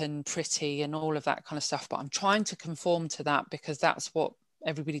pink and pretty and all of that kind of stuff, but I'm trying to conform to that because that's what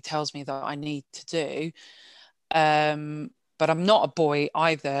everybody tells me that I need to do. But I'm not a boy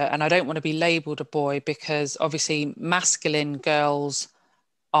either, and I don't want to be labelled a boy, because obviously masculine girls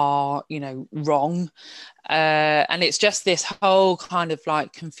are, wrong. And it's just this whole kind of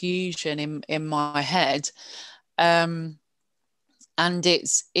like confusion in my head. And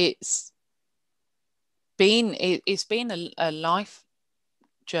it's been a life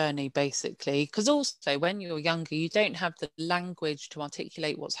journey, basically, because also when you're younger you don't have the language to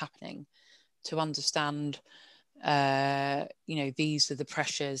articulate what's happening, to understand these are the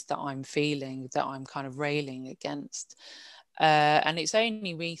pressures that I'm feeling, that I'm kind of railing against, and it's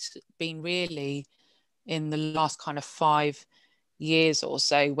only been really in the last kind of 5 years or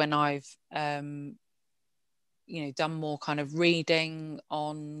so when I've done more kind of reading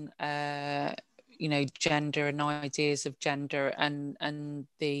on gender and ideas of gender, and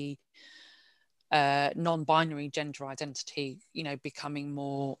the non-binary gender identity, becoming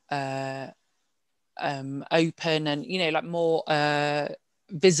more open and, you know, like more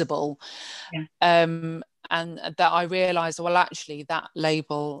visible. Yeah. And that I realized, well, actually that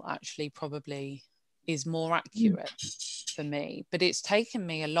label actually probably is more accurate for me. But it's taken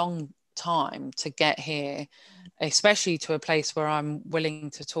me a long time to get here, especially to a place where I'm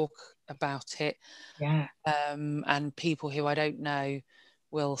willing to talk about it. Yeah. And people who I don't know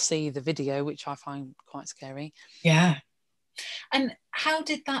will see the video, which I find quite scary. Yeah. And how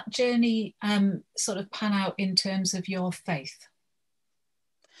did that journey sort of pan out in terms of your faith?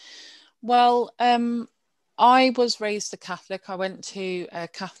 Well, I was raised a Catholic. I went to a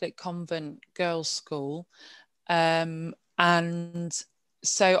Catholic convent girls' school. And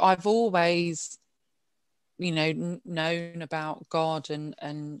so I've always, you know, known about God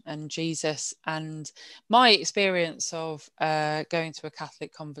and Jesus. And my experience of going to a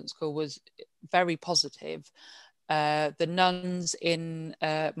Catholic convent school was very positive. The nuns in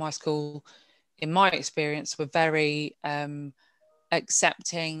my school, in my experience, were very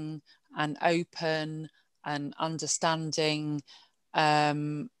accepting and open and understanding.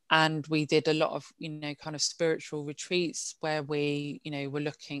 And we did a lot of, you know, kind of spiritual retreats where we, you know, were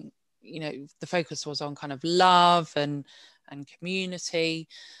looking, you know, the focus was on kind of love and community.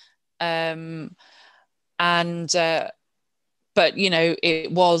 But, you know,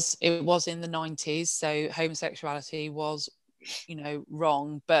 it was in the 90s, so homosexuality was, you know,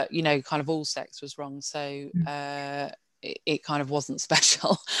 wrong, but, you know, kind of all sex was wrong. So it kind of wasn't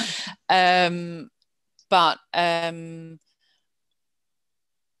special. But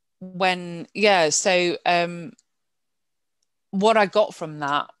what I got from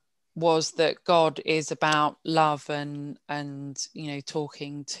that was that God is about love and you know,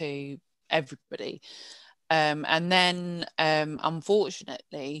 talking to everybody. And then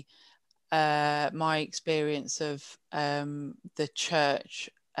unfortunately, my experience of the church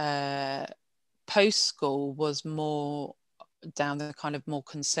post school was more down the kind of more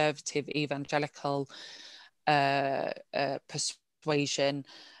conservative evangelical persuasion.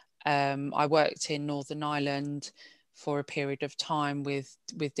 I worked in Northern Ireland for a period of time with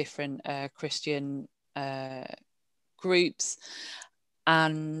different Christian groups,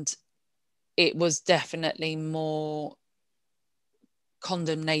 and it was definitely more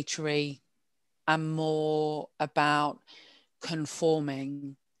condemnatory and more about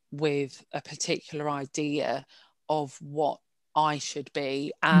conforming with a particular idea of what I should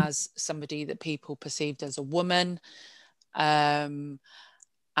be as somebody that people perceived as a woman, and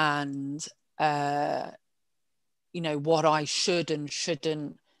you know, what I should and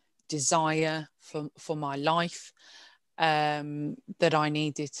shouldn't desire for my life, that I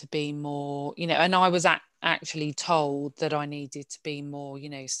needed to be more, you know, and I was actually told that I needed to be more, you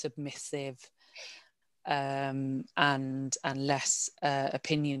know, submissive, and less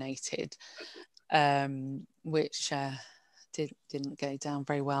opinionated, which didn't go down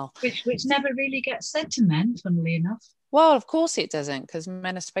very well. Which never really gets said to men, funnily enough. Well, of course it doesn't, because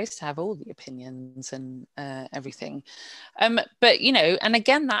men are supposed to have all the opinions and everything. But, you know, and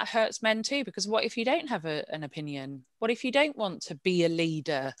again, that hurts men too, because what if you don't have an opinion? What if you don't want to be a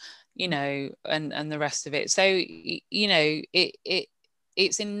leader, you know, and the rest of it? So, you know,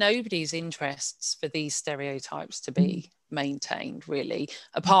 it's in nobody's interests for these stereotypes to be maintained, really,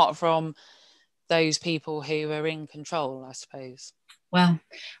 apart from those people who are in control, I suppose. Well,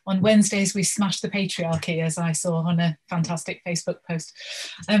 on Wednesdays we smash the patriarchy, as I saw on a fantastic Facebook post.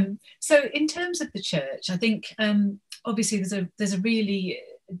 So in terms of the church, I think obviously there's a really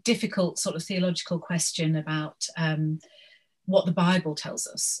difficult sort of theological question about what the Bible tells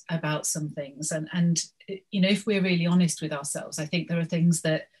us about some things. And you know, if we're really honest with ourselves, I think there are things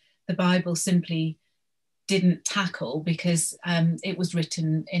that the Bible simply didn't tackle because it was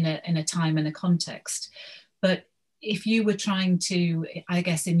written in a time and a context. But if you were trying to, I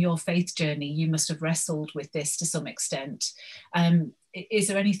guess, in your faith journey, you must have wrestled with this to some extent. Is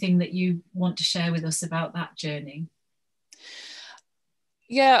there anything that you want to share with us about that journey?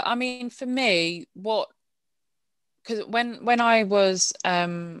 Yeah, I mean, for me, because when I was,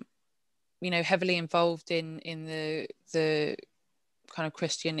 you know, heavily involved in the kind of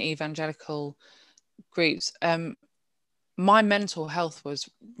Christian evangelical groups, my mental health was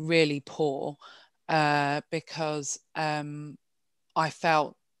really poor. Because I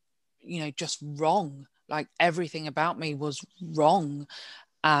felt, you know, just wrong. Like everything about me was wrong,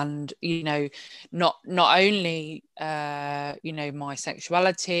 and you know, not only you know, my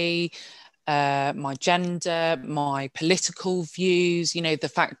sexuality, my gender, my political views, you know, the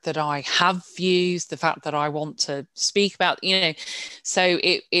fact that I have views, the fact that I want to speak about, you know, so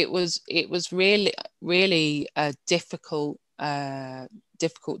it was really a difficult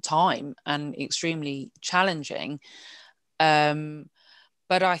difficult time and extremely challenging.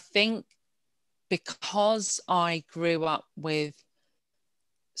 But I think because I grew up with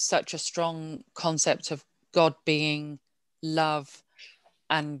such a strong concept of God being love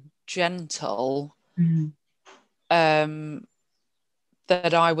and gentle, that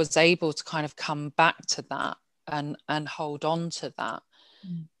I was able to kind of come back to that and hold on to that,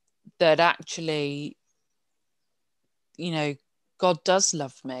 that actually, you know, God does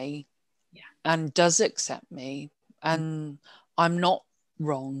love me and does accept me, and I'm not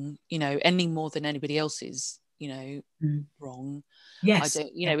wrong, you know, any more than anybody else is, you know, wrong. Yes. I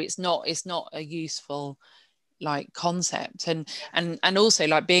don't, you know, it's not a useful like concept. And also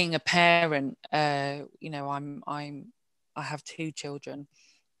like being a parent, you know, I have 2 children,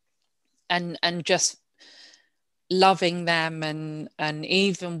 and just loving them, and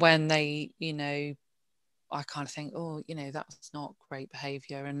even when they, you know, I kind of think, oh, you know, that's not great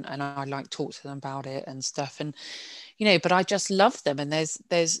behavior, and I like talk to them about it and stuff, and you know, but I just love them, and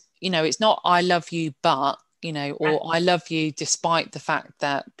there's you know, it's not I love you but, you know, or I love you despite the fact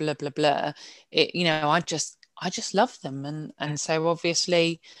that blah blah blah. It, you know, I just love them, and so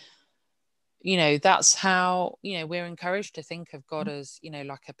obviously, you know, that's how, you know, we're encouraged to think of God as, you know,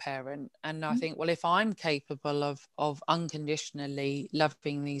 like a parent. And I think, well, if I'm capable of unconditionally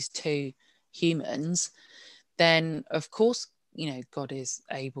loving these 2 humans, then of course, you know, God is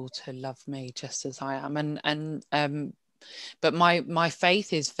able to love me just as I am. But my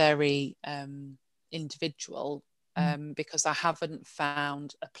faith is very individual, because I haven't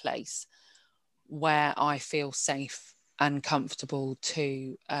found a place where I feel safe and comfortable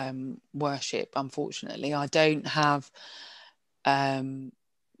to worship. Unfortunately, I don't have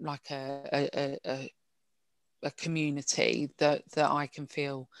like a community that I can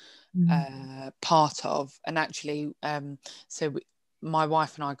feel part of. And actually, my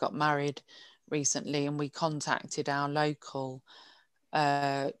wife and I got married recently, and we contacted our local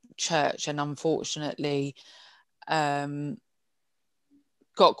church, and unfortunately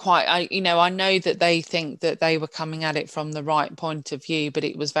got quite, I know that they think that they were coming at it from the right point of view, but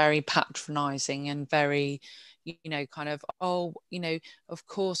it was very patronizing and very, you know, kind of, oh, you know, of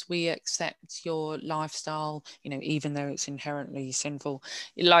course we accept your lifestyle, you know, even though it's inherently sinful,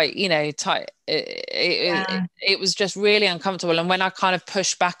 like, you know, it was just really uncomfortable. And when I kind of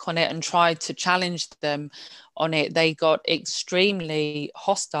pushed back on it and tried to challenge them on it, they got extremely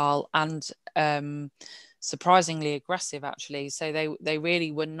hostile and surprisingly aggressive, actually. So they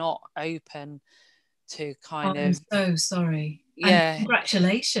really were not open to kind I'm of. so sorry. And Yeah.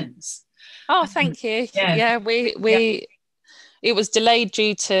 congratulations. Oh, thank you. Yeah, we it was delayed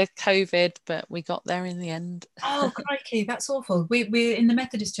due to COVID, but we got there in the end. Oh, crikey, that's awful. We're in the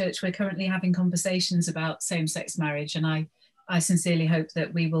Methodist Church. We're currently having conversations about same-sex marriage, and I sincerely hope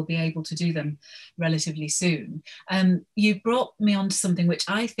that we will be able to do them relatively soon. You brought me on to something which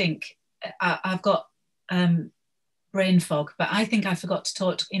I think I've got brain fog, but I think I forgot to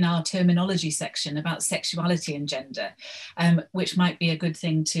talk in our terminology section about sexuality and gender, which might be a good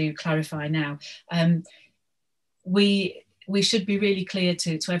thing to clarify now. We should be really clear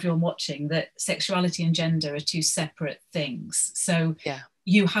to everyone watching that sexuality and gender are 2 separate things. So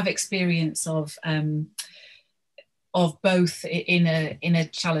you have experience of both in a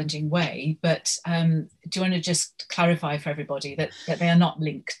challenging way, but do you want to just clarify for everybody that they are not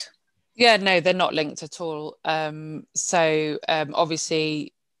linked? Yeah, no, they're not linked at all. So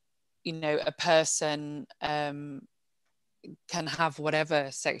obviously, you know, a person can have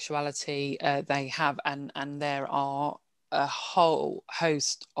whatever sexuality they have, and there are a whole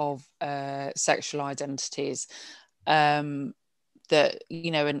host of sexual identities that,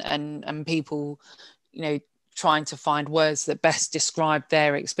 you know, and people, you know, trying to find words that best describe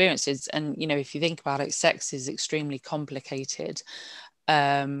their experiences. And, you know, if you think about it, sex is extremely complicated,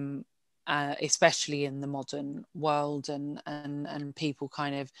 especially in the modern world, and people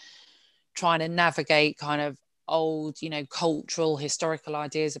kind of trying to navigate kind of old, you know, cultural, historical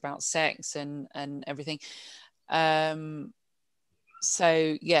ideas about sex and everything.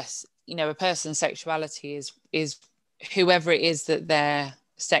 So yes, you know, a person's sexuality is whoever it is that they're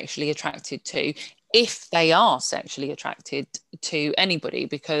sexually attracted to, if they are sexually attracted to anybody,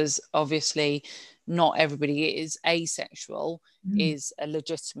 because obviously not everybody is asexual, is a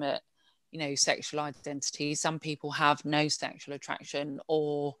legitimate, you know, sexual identity. Some people have no sexual attraction,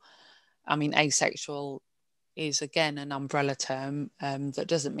 or, I mean, asexual is again an umbrella term that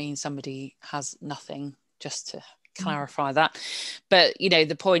doesn't mean somebody has nothing, just to clarify that. But, you know,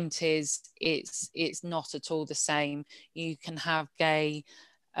 the point is it's not at all the same. You can have gay,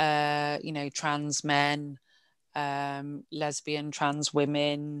 you know, trans men, lesbian, trans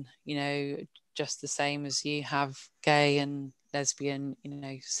women, you know, just the same as you have gay and lesbian, you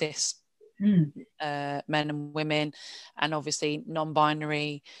know, cis men and women, and obviously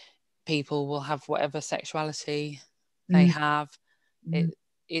non-binary people will have whatever sexuality they have.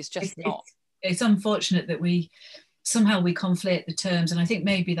 It's just not. It's unfortunate that we conflate the terms, and I think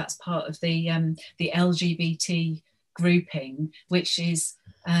maybe that's part of the LGBT grouping, which is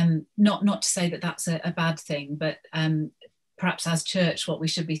not to say that that's a bad thing, but perhaps as church, what we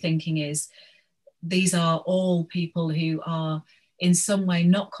should be thinking is these are all people who are in some way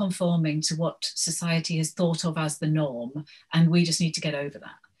not conforming to what society has thought of as the norm, and we just need to get over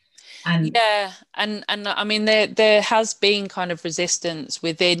that. And yeah, and I mean there has been kind of resistance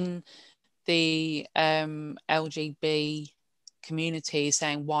within the LGBT community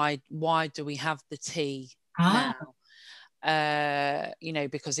saying why do we have the T now? You know,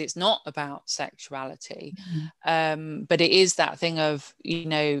 because it's not about sexuality, but it is that thing of, you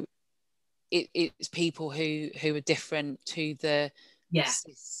know, it's people who are different to the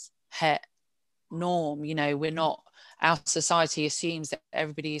cis het norm. You know, we're not, our society assumes that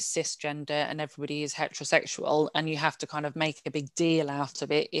everybody is cisgender and everybody is heterosexual, and you have to kind of make a big deal out of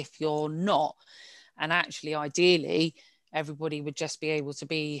it if you're not. And actually, ideally, everybody would just be able to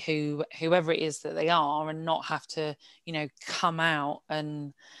be whoever it is that they are, and not have to, you know, come out.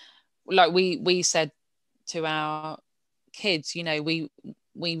 And like we said to our kids, you know, we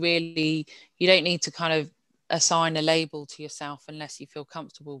really, you don't need to kind of assign a label to yourself unless you feel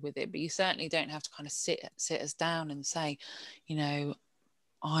comfortable with it, but you certainly don't have to kind of sit us down and say, you know,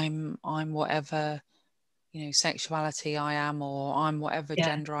 I'm whatever, you know, sexuality I am, or I'm whatever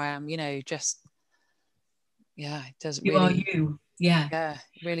gender I am, you know, just it doesn't you really, are you. it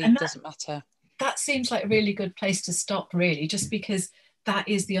really doesn't matter. That seems like a really good place to stop, really, just because that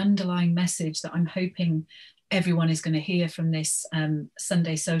is the underlying message that I'm hoping everyone is going to hear from this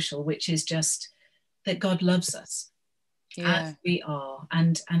Sunday social, which is just that God loves us as we are,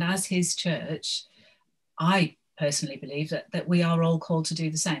 and as his church. I personally believe that we are all called to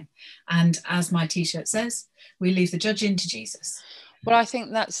do the same, and as my t-shirt says, we leave the judging to Jesus. Well, I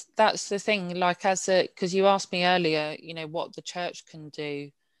think that's the thing, like, because you asked me earlier, you know, what the church can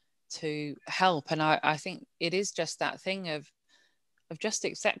do to help, and I think it is just that thing of just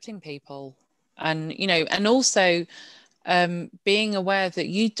accepting people, and, you know, and also being aware that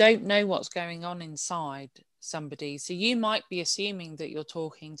you don't know what's going on inside somebody. So you might be assuming that you're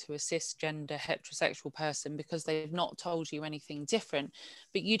talking to a cisgender heterosexual person because they've not told you anything different,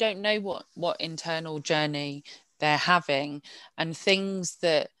 but you don't know what internal journey they're having, and things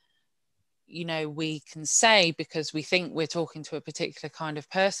that, you know, we can say because we think we're talking to a particular kind of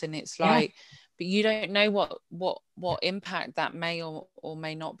person. It's like, but you don't know what impact that may or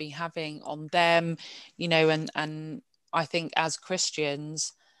may not be having on them, you know. And I think as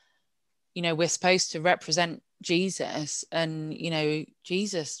Christians, you know, we're supposed to represent Jesus, and, you know,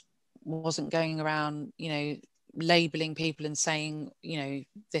 Jesus wasn't going around, you know, labeling people and saying, you know,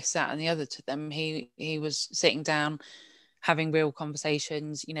 this, that, and the other to them. He was sitting down, having real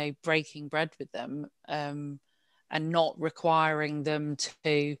conversations, you know, breaking bread with them, and not requiring them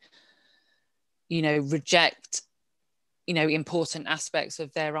to, you know, reject, you know, important aspects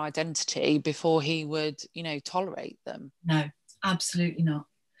of their identity before he would, you know, tolerate them. No, absolutely not.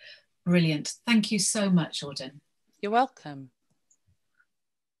 Brilliant. Thank you so much, Auden. You're welcome.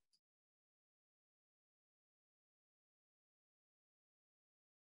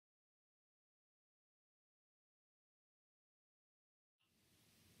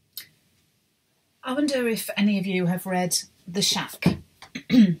 I wonder if any of you have read The Shack.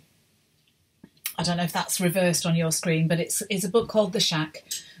 I don't know if that's reversed on your screen, but it's a book called The Shack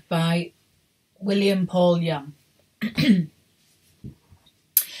by William Paul Young.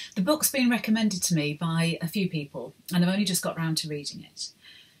 The book's been recommended to me by a few people, and I've only just got round to reading it.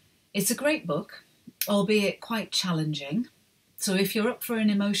 It's a great book, albeit quite challenging. So if you're up for an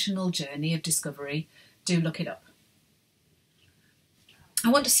emotional journey of discovery, do look it up. I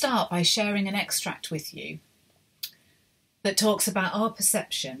want to start by sharing an extract with you that talks about our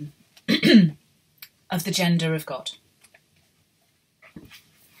perception of the gender of God.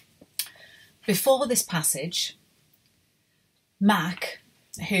 Before this passage, Mac,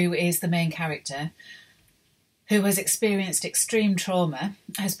 who is the main character, who has experienced extreme trauma,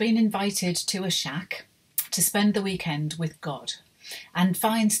 has been invited to a shack to spend the weekend with God, and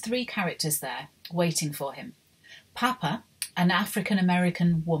finds three characters there waiting for him. Papa, an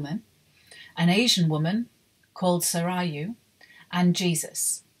African-American woman, an Asian woman called Sarayu, and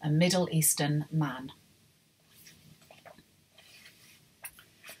Jesus, a Middle Eastern man.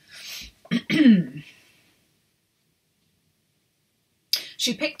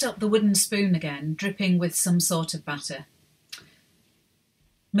 She picked up the wooden spoon again, dripping with some sort of batter.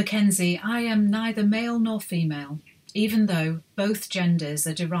 Mackenzie, I am neither male nor female, even though both genders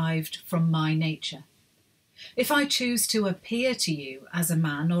are derived from my nature. If I choose to appear to you as a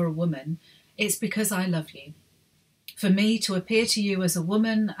man or a woman, it's because I love you. For me to appear to you as a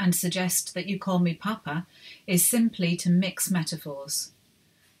woman and suggest that you call me Papa is simply to mix metaphors,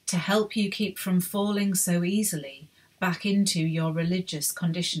 to help you keep from falling so easily back into your religious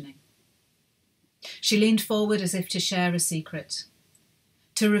conditioning. She leaned forward as if to share a secret.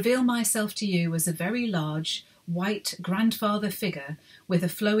 To reveal myself to you as a very large, white grandfather figure with a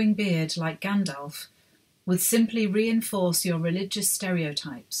flowing beard like Gandalf would simply reinforce your religious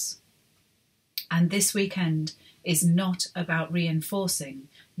stereotypes. And this weekend is not about reinforcing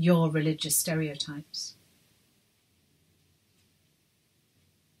your religious stereotypes.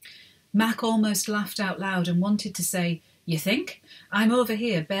 Mac almost laughed out loud and wanted to say, "You think? I'm over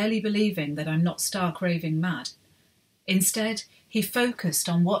here barely believing that I'm not stark raving mad." Instead, he focused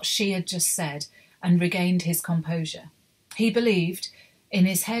on what she had just said and regained his composure. He believed, in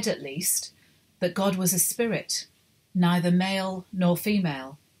his head at least, that God was a spirit, neither male nor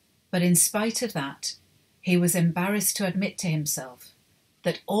female, but in spite of that, he was embarrassed to admit to himself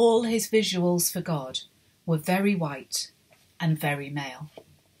that all his visuals for God were very white and very male.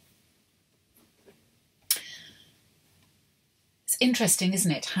 It's interesting,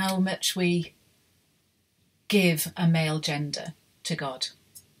 isn't it, how much we give a male gender to God.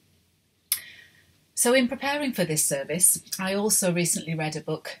 So in preparing for this service, I also recently read a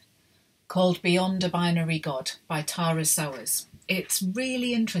book called Beyond a Binary God by Tara Sowers. It's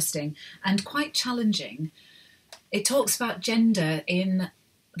really interesting and quite challenging. It talks about gender in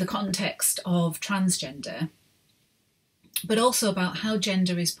the context of transgender, but also about how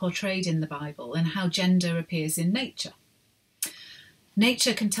gender is portrayed in the Bible and how gender appears in nature.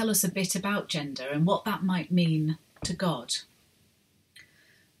 Nature can tell us a bit about gender and what that might mean to God.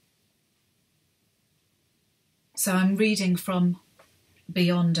 So I'm reading from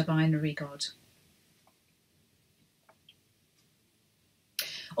Beyond a Binary God.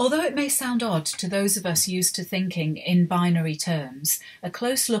 Although it may sound odd to those of us used to thinking in binary terms, a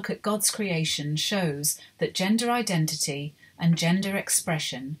close look at God's creation shows that gender identity and gender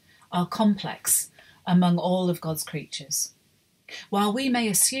expression are complex among all of God's creatures. While we may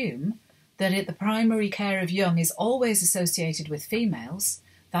assume that the primary care of young is always associated with females,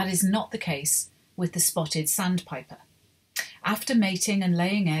 that is not the case with the spotted sandpiper. After mating and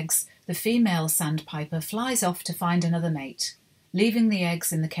laying eggs, the female sandpiper flies off to find another mate, leaving the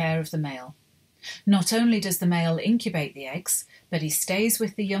eggs in the care of the male. Not only does the male incubate the eggs, but he stays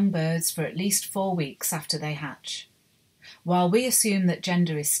with the young birds for at least 4 weeks after they hatch. While we assume that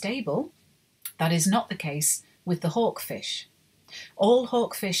gender is stable, that is not the case with the hawkfish. All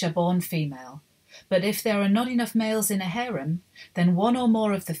hawkfish are born female, but if there are not enough males in a harem, then one or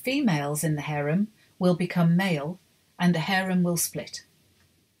more of the females in the harem will become male and the harem will split.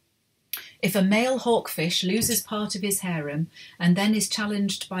 If a male hawkfish loses part of his harem and then is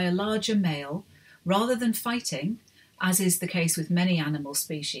challenged by a larger male, rather than fighting, as is the case with many animal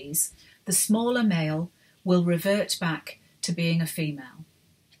species, the smaller male will revert back to being a female.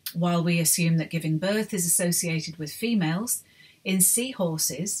 While we assume that giving birth is associated with females, in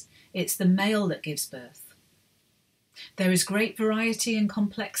seahorses, it's the male that gives birth. There is great variety and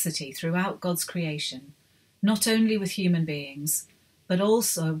complexity throughout God's creation, not only with human beings, but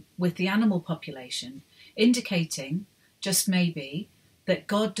also with the animal population, indicating, just maybe, that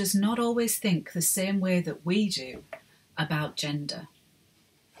God does not always think the same way that we do about gender.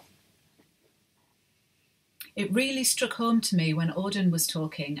 It really struck home to me when Auden was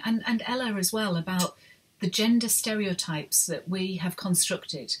talking, and Ella as well, about the gender stereotypes that we have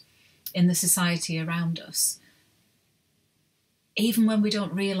constructed in the society around us, even when we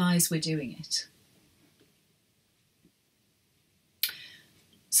don't realise we're doing it.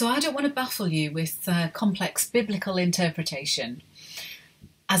 So I don't want to baffle you with complex biblical interpretation.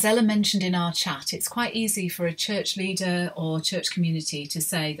 As Ella mentioned in our chat, it's quite easy for a church leader or church community to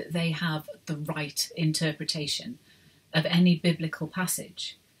say that they have the right interpretation of any biblical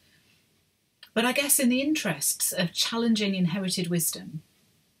passage. But I guess in the interests of challenging inherited wisdom,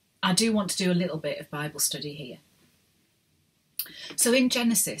 I do want to do a little bit of Bible study here. So in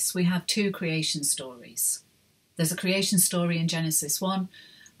Genesis, we have 2 creation stories. There's a creation story in Genesis 1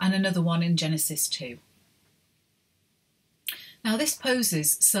 and another one in Genesis 2. Now this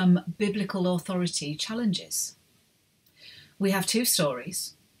poses some biblical authority challenges. We have 2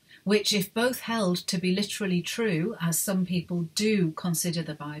 stories, which if both held to be literally true, as some people do consider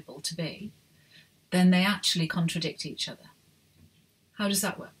the Bible to be, then they actually contradict each other. How does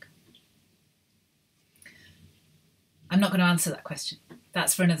that work? I'm not going to answer that question.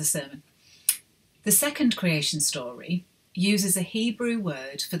 That's for another sermon. The second creation story uses a Hebrew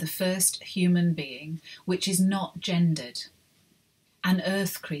word for the first human being, which is not gendered, an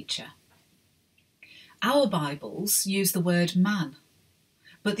earth creature. Our Bibles use the word man,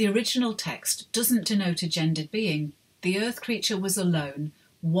 but the original text doesn't denote a gendered being. The earth creature was alone,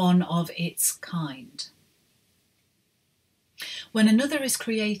 one of its kind. When another is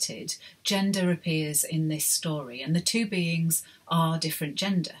created, gender appears in this story, and the two beings are different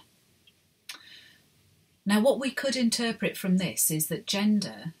gender. Now, what we could interpret from this is that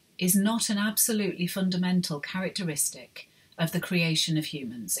gender is not an absolutely fundamental characteristic of the creation of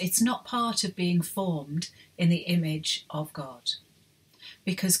humans. It's not part of being formed in the image of God,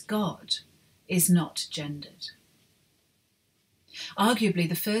 because God is not gendered. Arguably,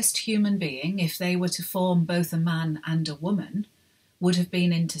 the first human being, if they were to form both a man and a woman, would have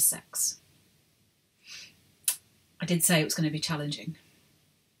been intersex. I did say it was going to be challenging,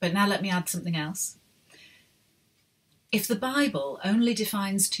 but now let me add something else. If the Bible only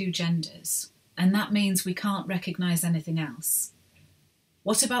defines two genders, and that means we can't recognise anything else,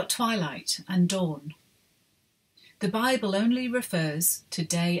 what about twilight and dawn? The Bible only refers to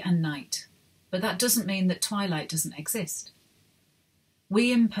day and night, but that doesn't mean that twilight doesn't exist.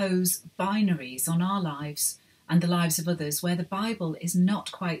 We impose binaries on our lives and the lives of others where the Bible is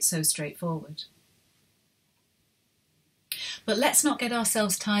not quite so straightforward. But let's not get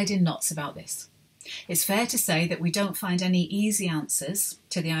ourselves tied in knots about this. It's fair to say that we don't find any easy answers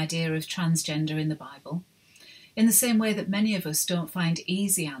to the idea of transgender in the Bible, in the same way that many of us don't find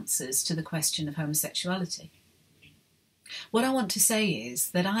easy answers to the question of homosexuality. What I want to say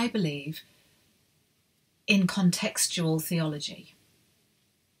is that I believe in contextual theology.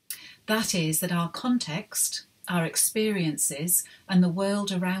 That is, that our context, our experiences, and the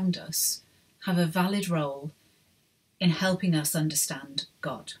world around us have a valid role in helping us understand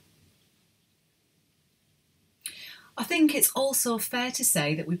God. I think it's also fair to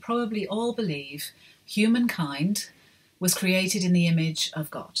say that we probably all believe humankind was created in the image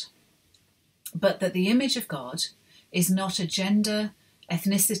of God, but that the image of God is not a gender,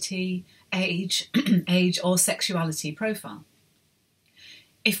 ethnicity, age, age or sexuality profile.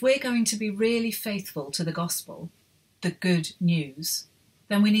 If we're going to be really faithful to the gospel, the good news,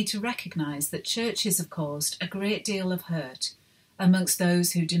 then we need to recognise that churches have caused a great deal of hurt amongst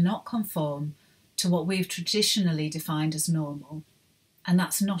those who do not conform to what we've traditionally defined as normal, and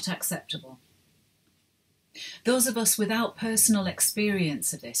that's not acceptable. Those of us without personal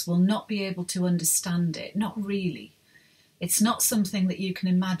experience of this will not be able to understand it, not really. It's not something that you can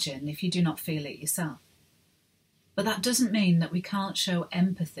imagine if you do not feel it yourself. But that doesn't mean that we can't show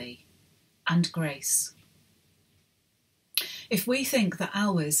empathy and grace. If we think that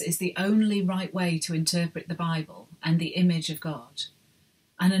ours is the only right way to interpret the Bible and the image of God,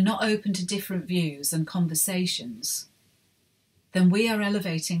 and are not open to different views and conversations, then we are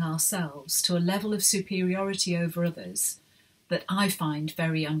elevating ourselves to a level of superiority over others that I find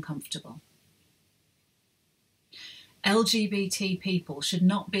very uncomfortable. LGBT people should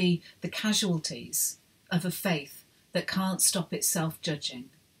not be the casualties of a faith that can't stop itself judging.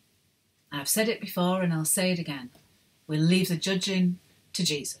 I've said it before and I'll say it again. We'll leave the judging to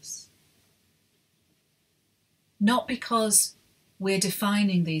Jesus. Not because we're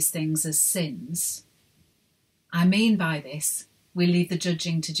defining these things as sins. I mean by this, we leave the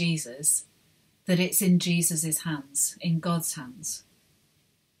judging to Jesus, that it's in Jesus' hands, in God's hands.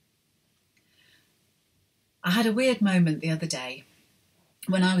 I had a weird moment the other day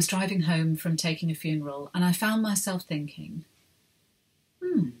when I was driving home from taking a funeral, and I found myself thinking,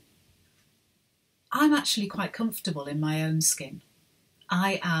 I'm actually quite comfortable in my own skin.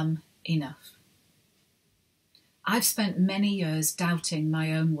 I am enough. I've spent many years doubting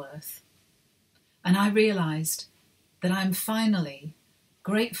my own worth, and I realised that I'm finally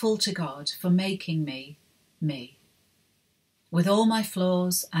grateful to God for making me, me, with all my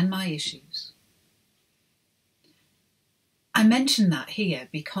flaws and my issues. I mention that here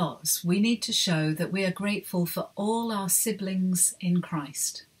because we need to show that we are grateful for all our siblings in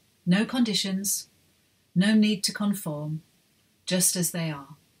Christ. No conditions, no need to conform, just as they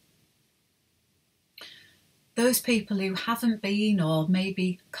are. Those people who haven't been or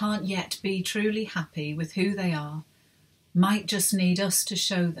maybe can't yet be truly happy with who they are might just need us to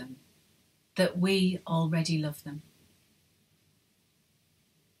show them that we already love them.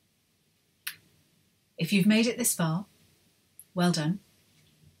 If you've made it this far, well done.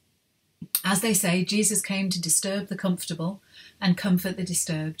 As they say, Jesus came to disturb the comfortable and comfort the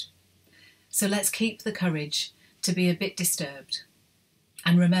disturbed. So let's keep the courage to be a bit disturbed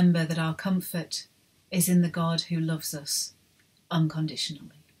and remember that our comfort is in the God who loves us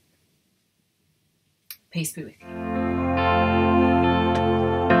unconditionally. Peace be with you.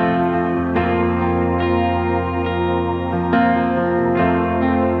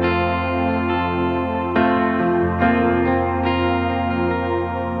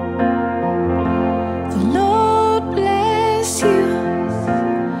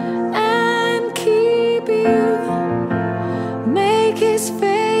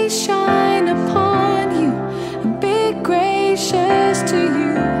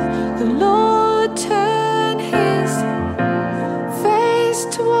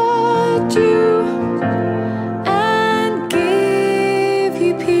 Toward you.